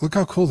rain. Like, look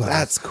how cool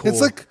That's is. cool.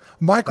 It's like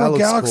Micro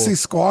Galaxy cool.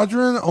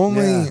 Squadron,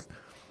 only Yeah.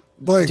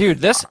 like,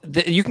 Dude,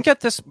 you can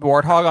get this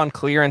Warthog on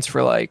clearance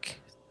for like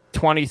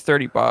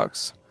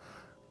 $20-$30.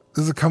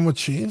 does it come with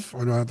Chief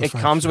or do I have to It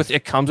find comes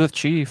Chief? with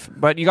Chief,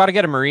 but you got to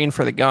get a Marine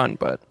for the gun.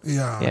 But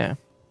Yeah. yeah,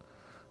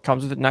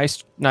 comes with a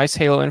nice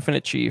Halo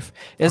Infinite Chief.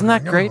 Isn't Okay, that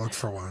I'm gonna great? Look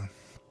for one.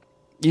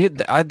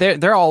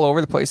 They're all over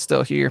the place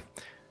still here.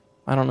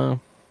 I don't know,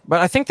 but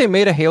I think they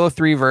made a Halo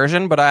 3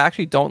 version, but I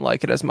actually don't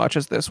like it as much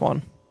as this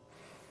one.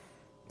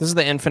 This is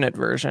the Infinite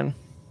version.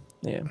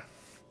 Yeah.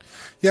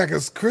 Yeah,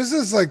 because Chris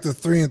is like the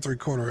 3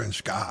 3/4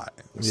 inch guy.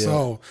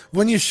 So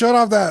when you showed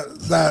off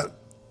that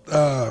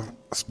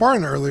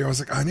Spartan earlier, I was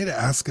like, I need to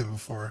ask him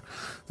before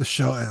the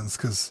show ends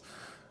because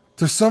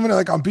there's so many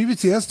like on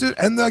BBTS, dude,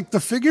 and like the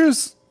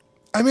figures.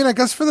 I mean, I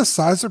guess for the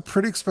size, they're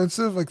pretty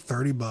expensive, like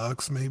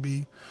 $30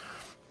 maybe.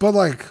 But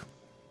like,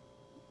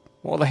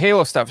 Well, the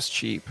Halo stuff is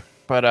cheap,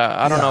 but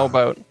I don't know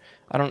about.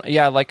 I don't.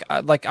 Yeah, like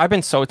I've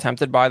been so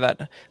tempted by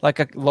that. Like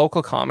a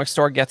local comic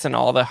store gets in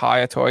all the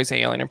Hiya Toys,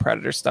 Alien and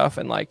Predator stuff,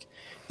 and like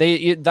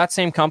that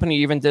same company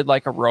even did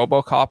like a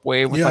RoboCop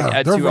wave with like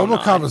Ed their 209.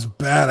 RoboCop is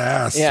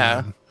badass.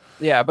 Yeah, dude.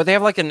 yeah, but they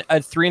have like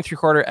a 3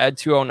 3/4 Ed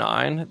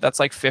 209 that's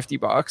like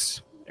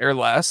 $50 or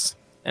less,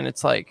 and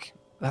it's like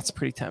that's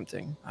pretty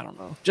tempting. I don't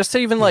know. Just to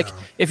even like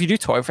if you do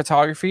toy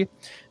photography,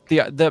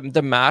 the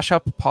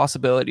mashup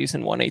possibilities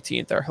in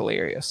 1/18 are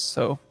hilarious.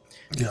 So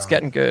it's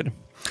getting good.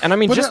 And I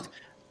mean, But,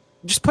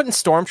 just putting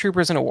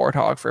stormtroopers in a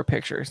Warthog for a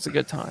picture, it's a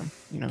good time,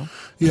 you know.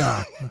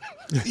 Yeah.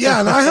 Yeah,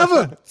 and I have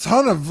a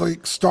ton of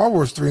like Star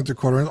Wars 3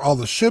 3/4, all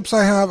the ships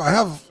I have,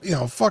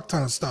 a fuck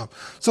ton of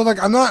stuff. So like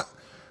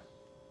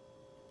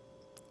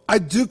I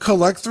do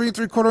collect 3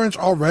 3/4 inch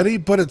already,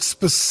 but it's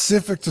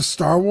specific to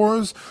Star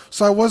Wars.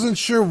 So I wasn't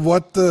sure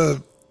what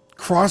the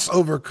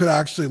crossover could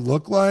actually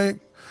look like.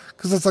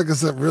 Cause it's like,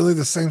 is it really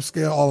the same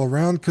scale all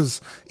around? Cause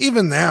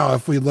even now,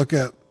 if we look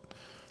at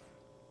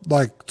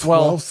like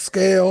 12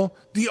 scale,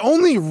 the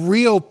only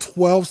real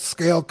 12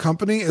 scale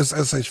company is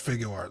SH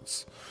Figure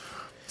Arts.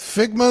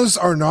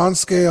 Figmas are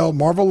non-scale.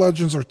 Marvel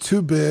Legends are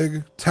too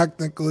big,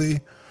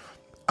 technically.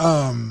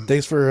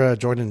 Thanks for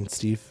joining,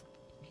 Steve.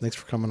 Thanks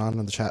for coming on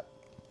in the chat.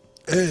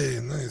 Hey,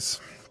 nice.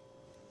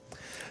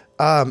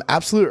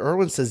 Absolute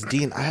Irwin says,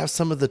 Dean, I have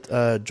some of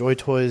the Joy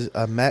Toys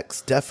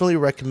mechs. Definitely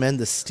recommend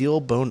the Steel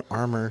Bone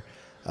Armor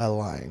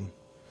line.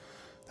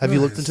 Have you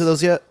looked into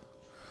those yet?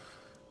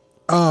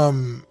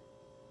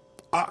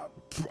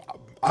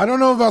 I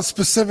don't know about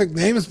specific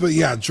names, but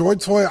yeah, Joy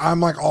Toy, I'm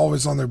like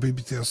always on their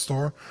BBTS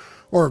store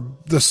or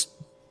this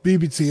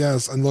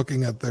BBTS and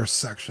looking at their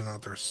section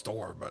at their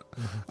store. But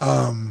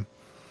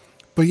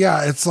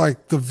yeah, it's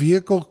like the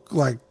vehicle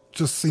like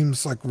just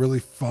seems like really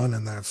fun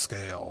in that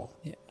scale.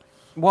 Yeah.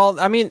 Well,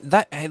 I mean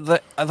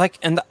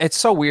it's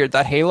so weird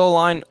that Halo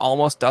line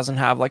almost doesn't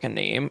have like a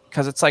name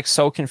because it's like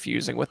so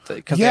confusing with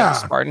because they have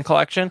the Spartan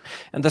collection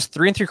and this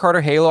 3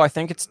 3/4 Halo. I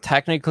think it's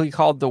technically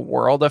called the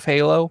World of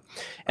Halo,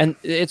 and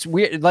it's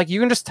weird. Like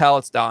you can just tell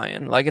it's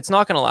dying. Like it's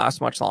not going to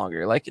last much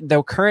longer. Like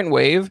the current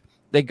wave,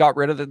 they got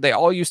rid of it. They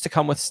all used to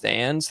come with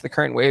stands. The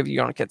current wave, you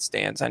don't get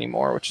stands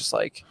anymore, which is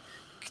like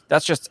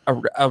that's just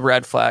a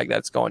red flag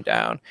that's going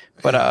down.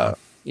 But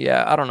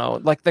yeah, I don't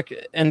know. Like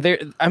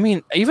I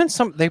mean, even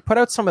they put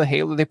out some of the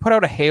Halo. They put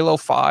out a Halo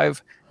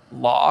 5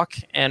 Locke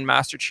and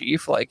Master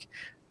Chief. Like,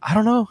 I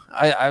don't know.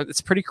 It's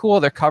pretty cool.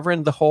 They're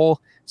covering the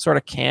whole sort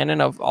of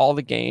canon of all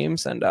the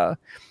games, and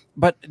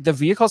but the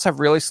vehicles have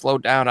really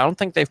slowed down. I don't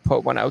think they've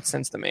put one out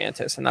since the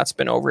Mantis, and that's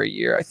been over a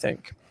year, I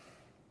think.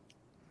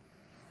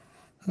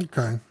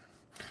 Okay.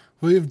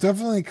 Well, you've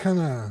definitely kind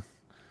of.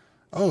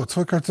 Oh,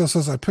 Toy Cartel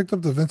says I picked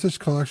up the vintage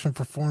collection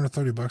for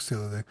 $430 the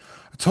other day.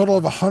 A total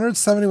of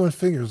 171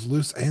 figures,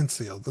 loose and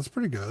sealed. That's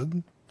pretty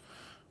good.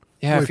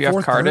 Yeah, if you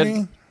have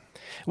carded.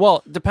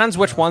 Well, depends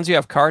which ones you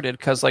have carded,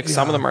 because like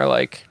some of them are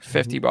like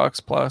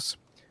 $50 plus.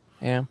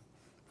 Yeah.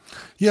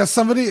 Yeah,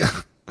 somebody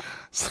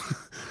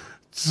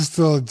just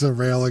to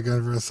derail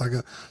again for a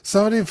second.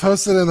 Somebody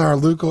posted in our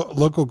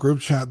local group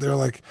chat. They're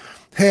like,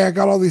 "Hey, I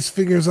got all these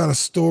figures out of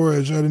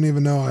storage. I didn't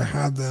even know I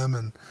had them,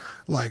 and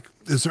like,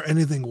 is there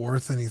anything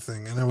worth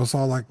anything?" And it was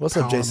all like What's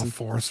up, Jason? the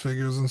Force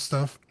figures and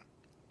stuff.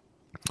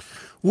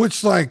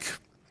 Which like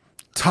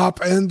top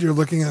end, you're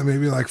looking at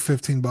maybe like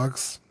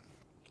 $15.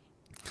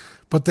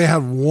 But they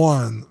had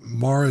one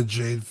Mara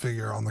Jade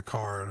figure on the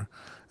card.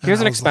 Here's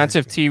an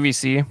expensive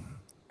TVC.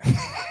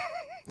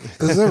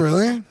 Is it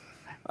really?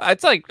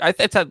 It's like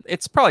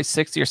it's probably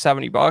 $60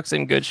 or $70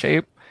 in good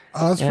shape.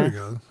 Oh, that's pretty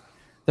good.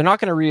 They're not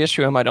going to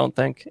reissue him, I don't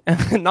think.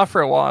 Not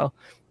for a while.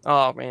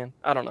 Oh man,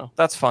 I don't know.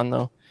 That's fun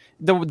though.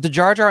 The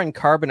Jar Jar and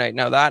Carbonite.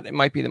 Now that it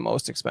might be the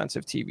most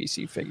expensive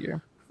TVC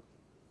figure.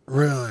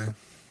 Really?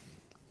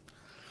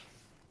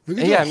 We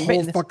could do a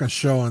whole fucking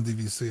show on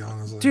DVC,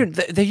 honestly. Dude,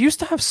 they used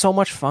to have so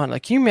much fun.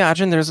 Like, can you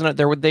imagine?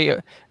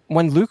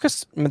 When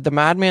Lucas, the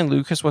Madman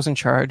Lucas, was in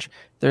charge,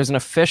 there's an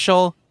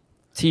official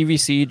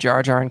TVC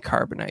Jar Jar and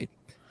Carbonite.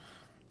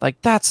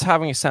 Like, that's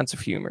having a sense of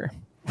humor.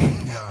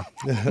 Yeah,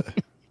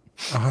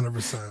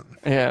 100%.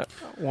 Yeah,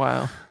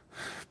 wow.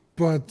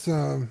 But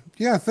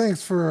yeah,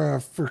 thanks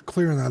for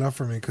clearing that up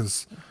for me,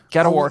 because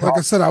Get a Warthog. Like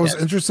I said, I was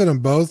interested in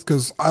both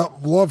because I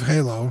love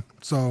Halo,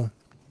 so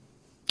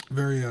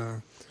very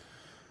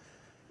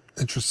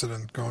interested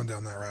in going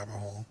down that rabbit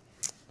hole.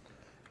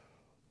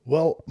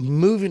 Well,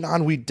 moving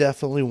on, we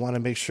definitely want to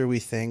make sure we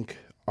thank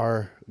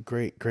our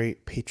great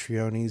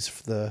Patreonies,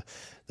 for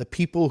the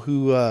people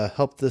who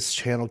help this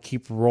channel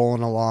keep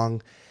rolling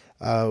along.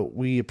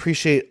 We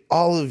appreciate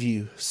all of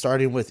you,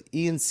 starting with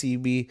Ian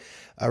CB,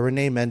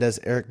 Renee Mendez,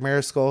 Eric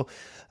Mariscal,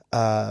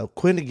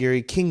 Quinn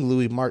Aguirre, King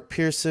Louis, Mark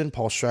Pearson,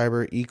 Paul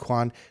Schreiber,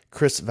 Equan,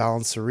 Chris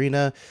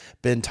Valencerina,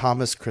 Ben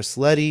Thomas, Chris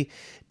Letty,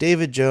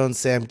 David Jones,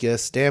 Sam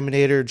Giss,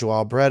 Daminator,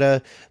 Joel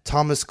Bretta,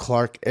 Thomas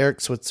Clark,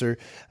 Eric Switzer,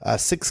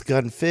 Six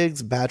Gun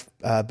Figs,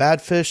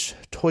 Badfish,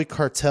 Toy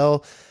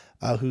Cartel,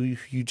 who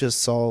you just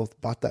saw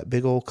bought that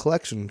big old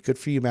collection. Good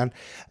for you, man.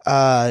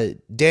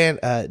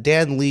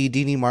 Dan Lee,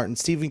 Deanie Martin,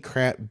 Stephen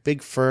Krant,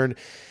 Big Fern,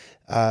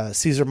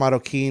 Cesar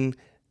Madokin,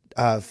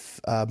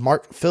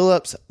 Mark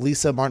Phillips,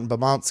 Lisa Martin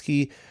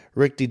Bomonsky,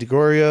 Rick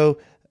DiGregorio,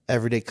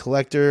 Everyday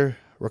Collector,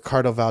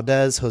 Ricardo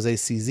Valdez, Jose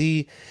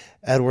CZ,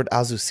 Edward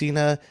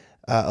Azucena,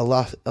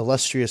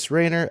 Illustrious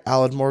Rainer,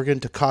 Alan Morgan,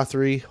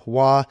 Takathri,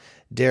 Wah,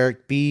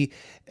 Derek B,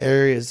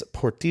 Arias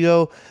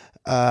Portillo,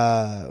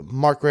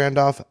 Mark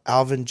Randolph,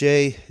 Alvin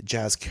J,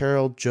 Jazz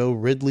Carroll, Joe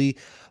Ridley,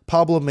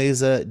 Pablo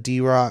Meza,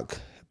 D-Rock,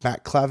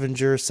 Matt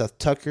Clavenger, Seth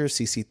Tucker,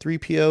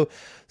 CC3PO,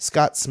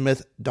 Scott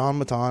Smith, Don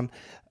Maton,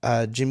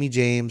 Jimmy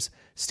James,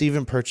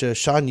 Stephen Percha,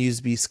 Sean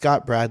Usby,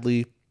 Scott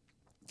Bradley,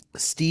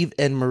 Steve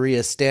and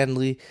Maria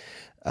Stanley,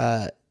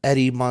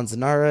 Eddie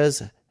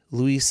Manzanares,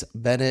 Luis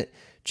Bennett,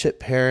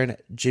 Chip Perrin,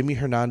 Jimmy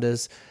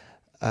Hernandez,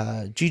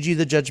 Gigi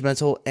the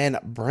Judgmental, and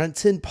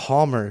Brenton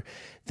Palmer.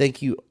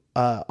 Thank you,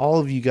 all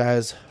of you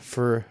guys,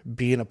 for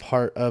being a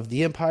part of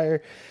the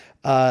Empire.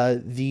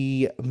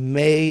 The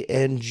May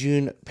and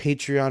June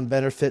Patreon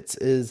benefits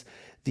is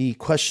the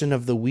Question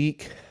of the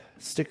Week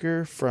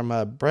sticker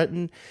from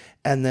Brenton,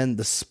 and then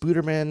the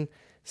Spooderman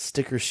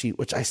sticker sheet,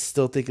 which I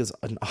still think is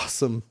an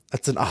awesome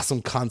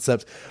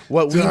concept.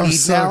 I'm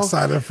so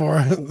excited for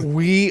it.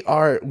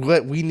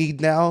 What we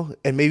need now,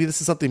 and maybe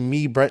this is something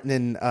me,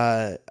 Brenton,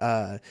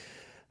 and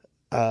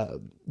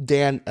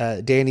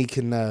Danny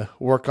can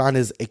work on,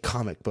 is a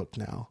comic book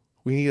now.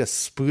 We need a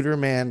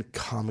Spooderman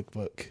comic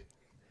book.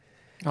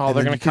 Oh,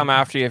 they're going to come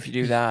after you if you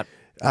do that.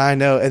 I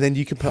know. And then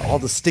you can put all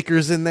the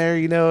stickers in there,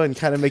 and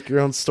kind of make your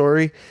own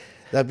story.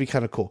 That'd be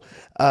kind of cool.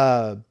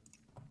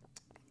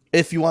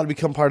 If you want to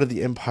become part of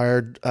the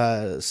Empire,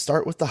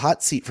 start with the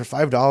hot seat for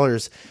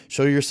 $5.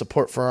 Show your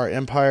support for our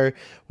Empire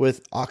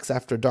with Ox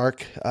After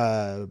Dark,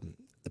 the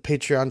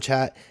Patreon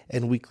chat,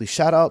 and weekly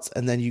shoutouts.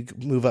 And then you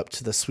move up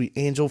to the Sweet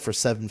Angel for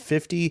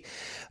 $7.50.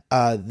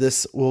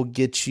 This will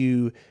get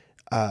you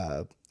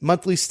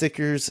monthly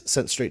stickers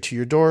sent straight to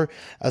your door,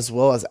 as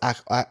well as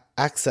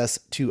access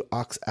to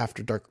Ox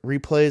After Dark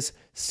replays.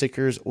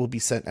 Stickers will be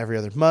sent every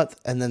other month,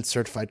 and then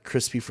Certified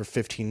Crispy for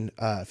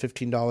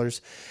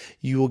 $15.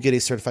 You will get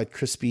a Certified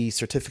Crispy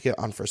certificate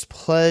on first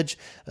pledge,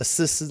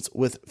 assistance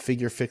with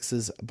figure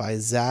fixes by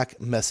Zach,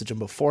 message them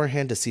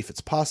beforehand to see if it's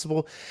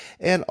possible,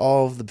 and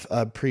all of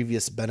the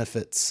previous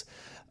benefits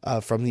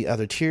from the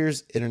other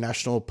tiers.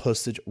 International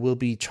postage will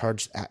be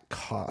charged at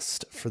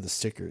cost for the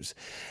stickers.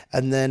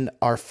 And then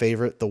our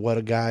favorite, the What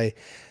a Guy,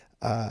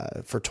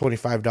 for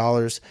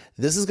 $25.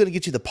 This is going to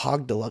get you the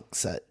Pog Deluxe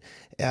set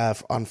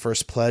on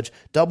first pledge,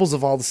 doubles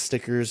of all the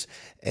stickers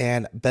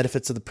and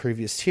benefits of the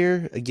previous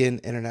tier. Again,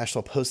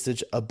 international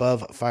postage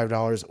above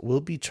 $5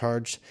 will be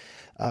charged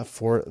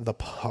for the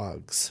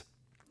Pogs.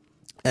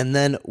 And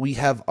then we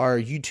have our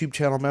YouTube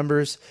channel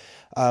members.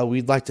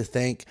 We'd like to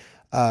thank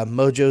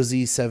Mojo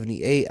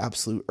Z78,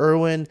 Absolute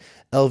Irwin,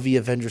 LV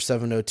Avenger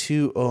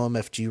 702,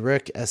 OMFG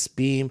Rick, S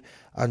Beam,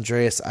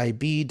 Andreas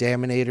IB,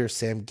 Daminator,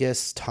 Sam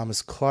Giss,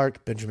 Thomas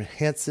Clark, Benjamin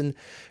Hansen,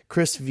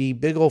 Chris V,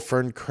 Biggle,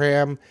 Fern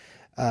Cram,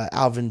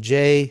 Alvin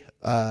J,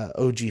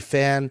 OG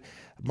Fan,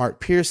 Mark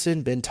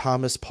Pearson, Ben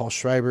Thomas, Paul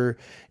Schreiber,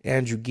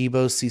 Andrew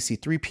Gibo,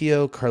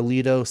 CC3PO,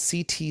 Carlito,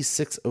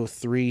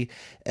 CT603,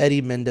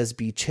 Eddie Mendez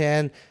B.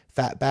 Chan,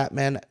 Fat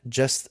Batman,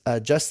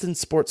 Justin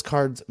Sports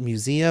Cards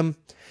Museum,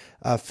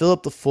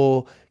 Philip the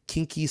Full,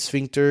 Kinky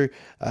Sphincter,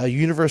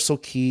 Universal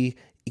Key,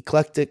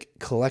 Eclectic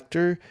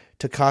Collector,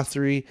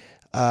 Takathri,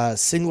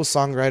 Single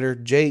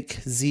Songwriter, Jake,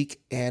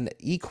 Zeke, and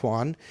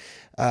Equan,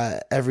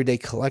 Everyday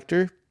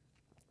Collector,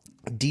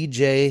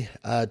 DJ,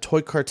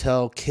 Toy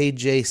Cartel,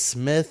 KJ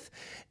Smith,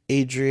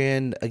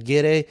 Adrian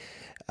Aguirre,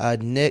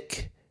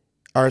 Knight,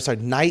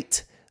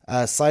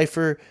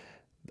 Cypher,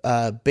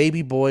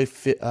 Baby Boy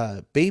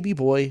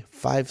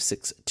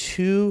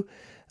 562,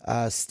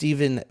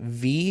 Stephen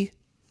V,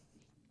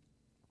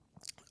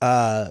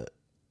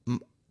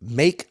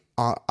 Make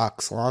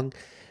Oxlong,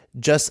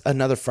 Just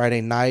Another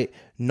Friday Night,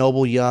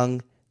 Noble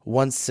Young,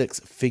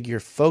 1/6 Figure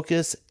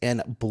Focus,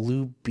 and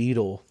Blue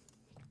Beetle.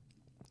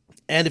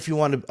 And if you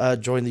want to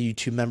join the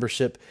YouTube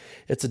membership,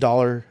 it's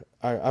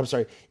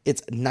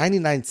it's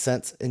 99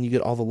 cents, and you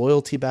get all the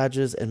loyalty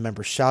badges and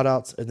member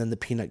shoutouts, and then the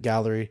peanut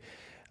gallery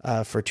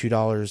for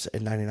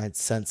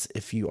 $2.99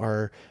 if you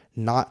are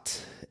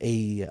not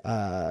a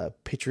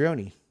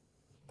Patreon.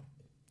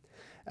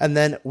 And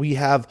then we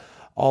have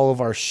all of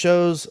our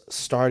shows,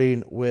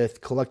 starting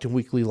with Collecting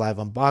Weekly Live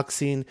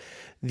Unboxing,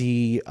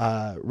 the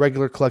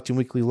regular Collecting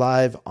Weekly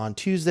Live on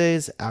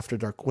Tuesdays, After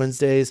Dark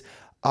Wednesdays,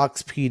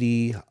 Ox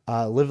PD,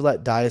 Live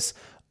Let Dice,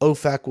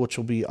 OFAC, which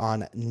will be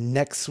on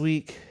next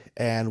week,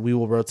 and we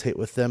will rotate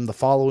with them the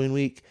following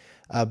week,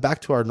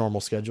 back to our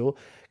normal schedule.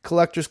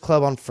 Collectors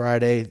Club on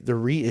Friday, the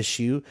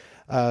reissue,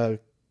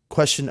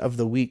 Question of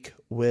the Week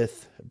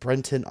with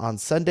Brenton on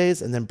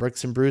Sundays, and then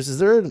Bricks and Brews. Is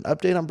there an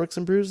update on Bricks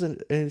and Brews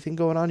and anything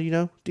going on,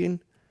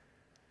 Dean?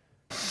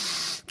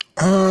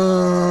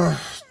 No,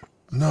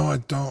 I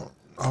don't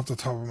off the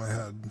top of my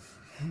head.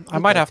 I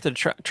might have to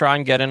try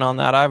and get in on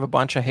that. I have a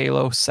bunch of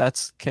Halo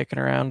sets kicking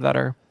around that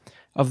are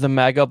of the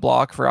Mega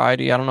Block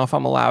variety. I don't know if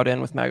I'm allowed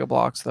in with Mega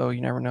Blocks, though.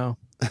 You never know.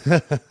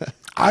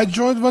 I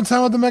joined one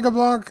time with the Mega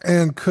Block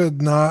and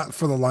could not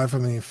for the life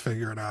of me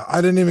figure it out.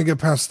 I didn't even get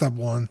past step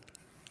 1.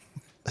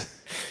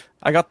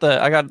 I got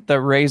the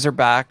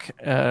Razorback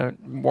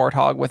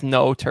Warthog with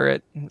no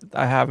turret.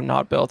 I have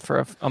not built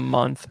for a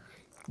month.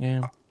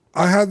 Yeah.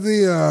 I had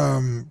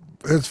the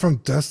it's from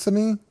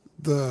Destiny,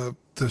 the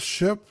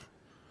ship.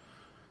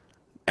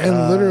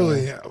 And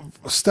literally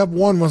step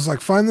 1 was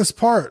like, find this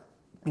part.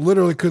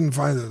 Literally couldn't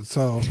find it.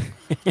 So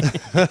it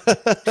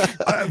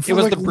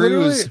was like, the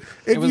bruise.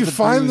 If you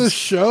find this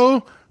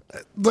show,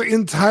 the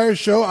entire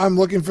show, I'm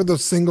looking for the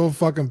single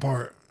fucking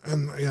part.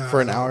 And yeah,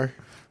 for an hour.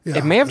 Yeah,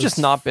 it may have just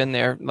not been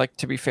there. Like,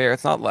 to be fair,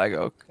 it's not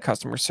Lego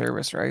customer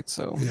service, right?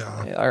 So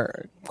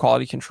or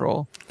quality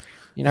control.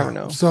 You never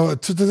know. So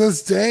to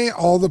this day,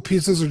 all the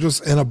pieces are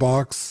just in a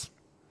box.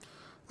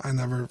 I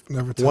never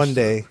touched one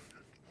day. It.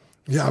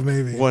 Yeah,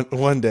 maybe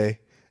one day.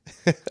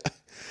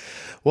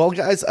 Well,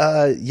 guys,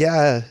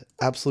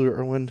 Absolute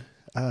Irwin,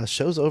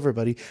 show's over,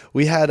 buddy.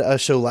 We had a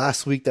show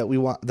last week that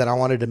I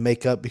wanted to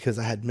make up because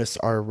I had missed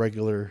our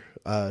regular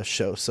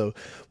show. So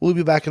we'll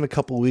be back in a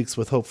couple of weeks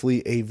with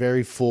hopefully a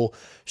very full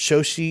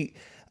show sheet.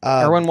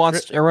 Everyone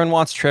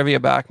wants trivia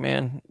back,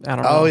 man. I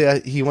don't know. Oh yeah,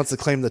 he wants to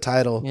claim the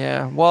title.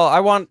 Yeah. Well, I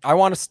want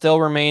to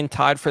still remain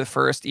tied for the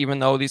first, even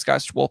though these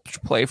guys will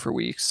play for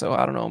weeks. So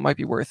I don't know. It might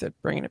be worth it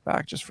bringing it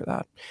back just for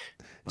that.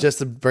 Just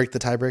to break the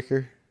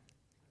tiebreaker.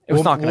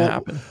 It's not going to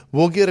happen.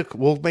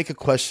 We'll make a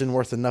question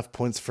worth enough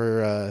points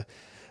for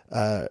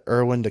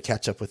Irwin to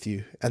catch up with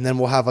you, and then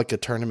we'll have like a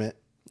tournament.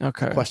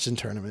 Okay. A question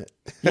tournament.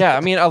 Yeah,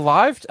 I mean a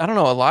live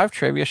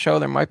trivia show.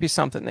 There might be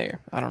something there.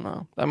 I don't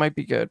know. That might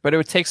be good, but it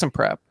would take some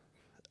prep.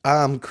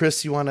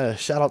 Chris, you want to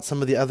shout out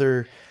some of the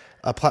other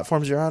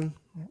platforms you're on?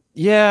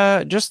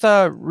 Yeah, just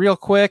real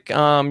quick.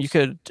 You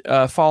could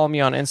follow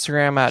me on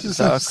Instagram at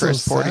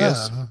Chris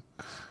Porteous.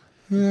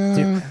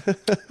 Yeah,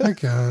 I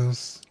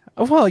guess.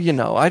 Well,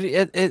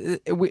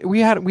 we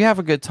have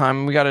a good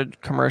time. We got to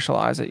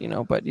commercialize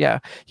it, But yeah,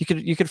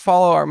 you could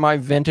follow my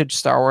vintage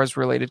Star Wars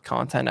related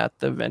content at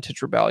the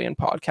Vintage Rebellion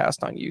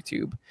podcast on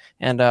YouTube.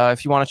 And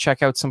if you want to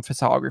check out some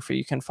photography,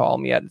 you can follow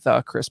me at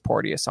the Chris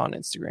Porteous on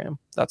Instagram.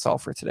 That's all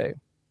for today.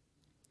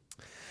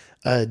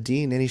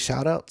 Dean, any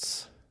shout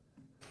outs?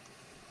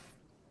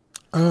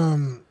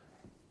 You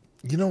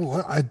know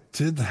what? I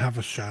did have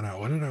a shout out.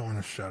 What did I want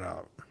to shout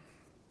out?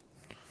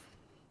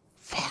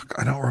 Fuck,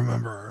 I don't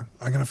remember.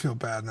 I'm gonna feel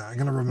bad now. I'm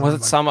gonna remember. Was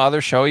it some other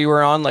show you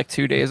were on like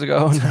 2 days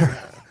ago?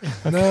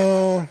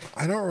 No,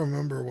 I don't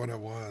remember what it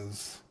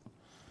was.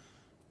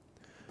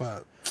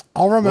 But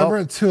I'll remember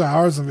in 2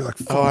 hours and be like,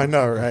 fuck. Oh, I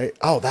know, right?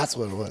 Oh, that's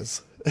what it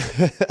was.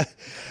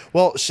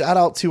 Well, shout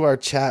out to our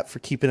chat for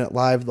keeping it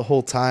live the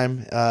whole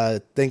time.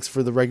 Thanks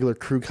for the regular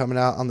crew coming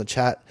out on the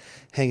chat,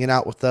 hanging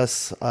out with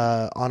us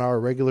on our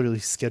regularly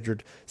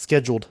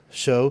scheduled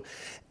show.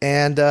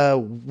 And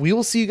we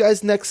will see you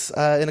guys next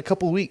in a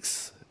couple of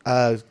weeks.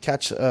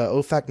 Catch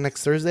OFAC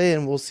next Thursday,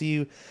 and we'll see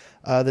you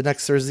the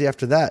next Thursday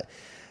after that.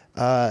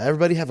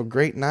 Everybody have a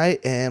great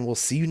night, and we'll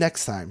see you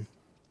next time.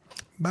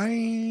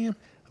 Bye.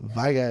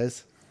 Bye,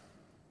 guys.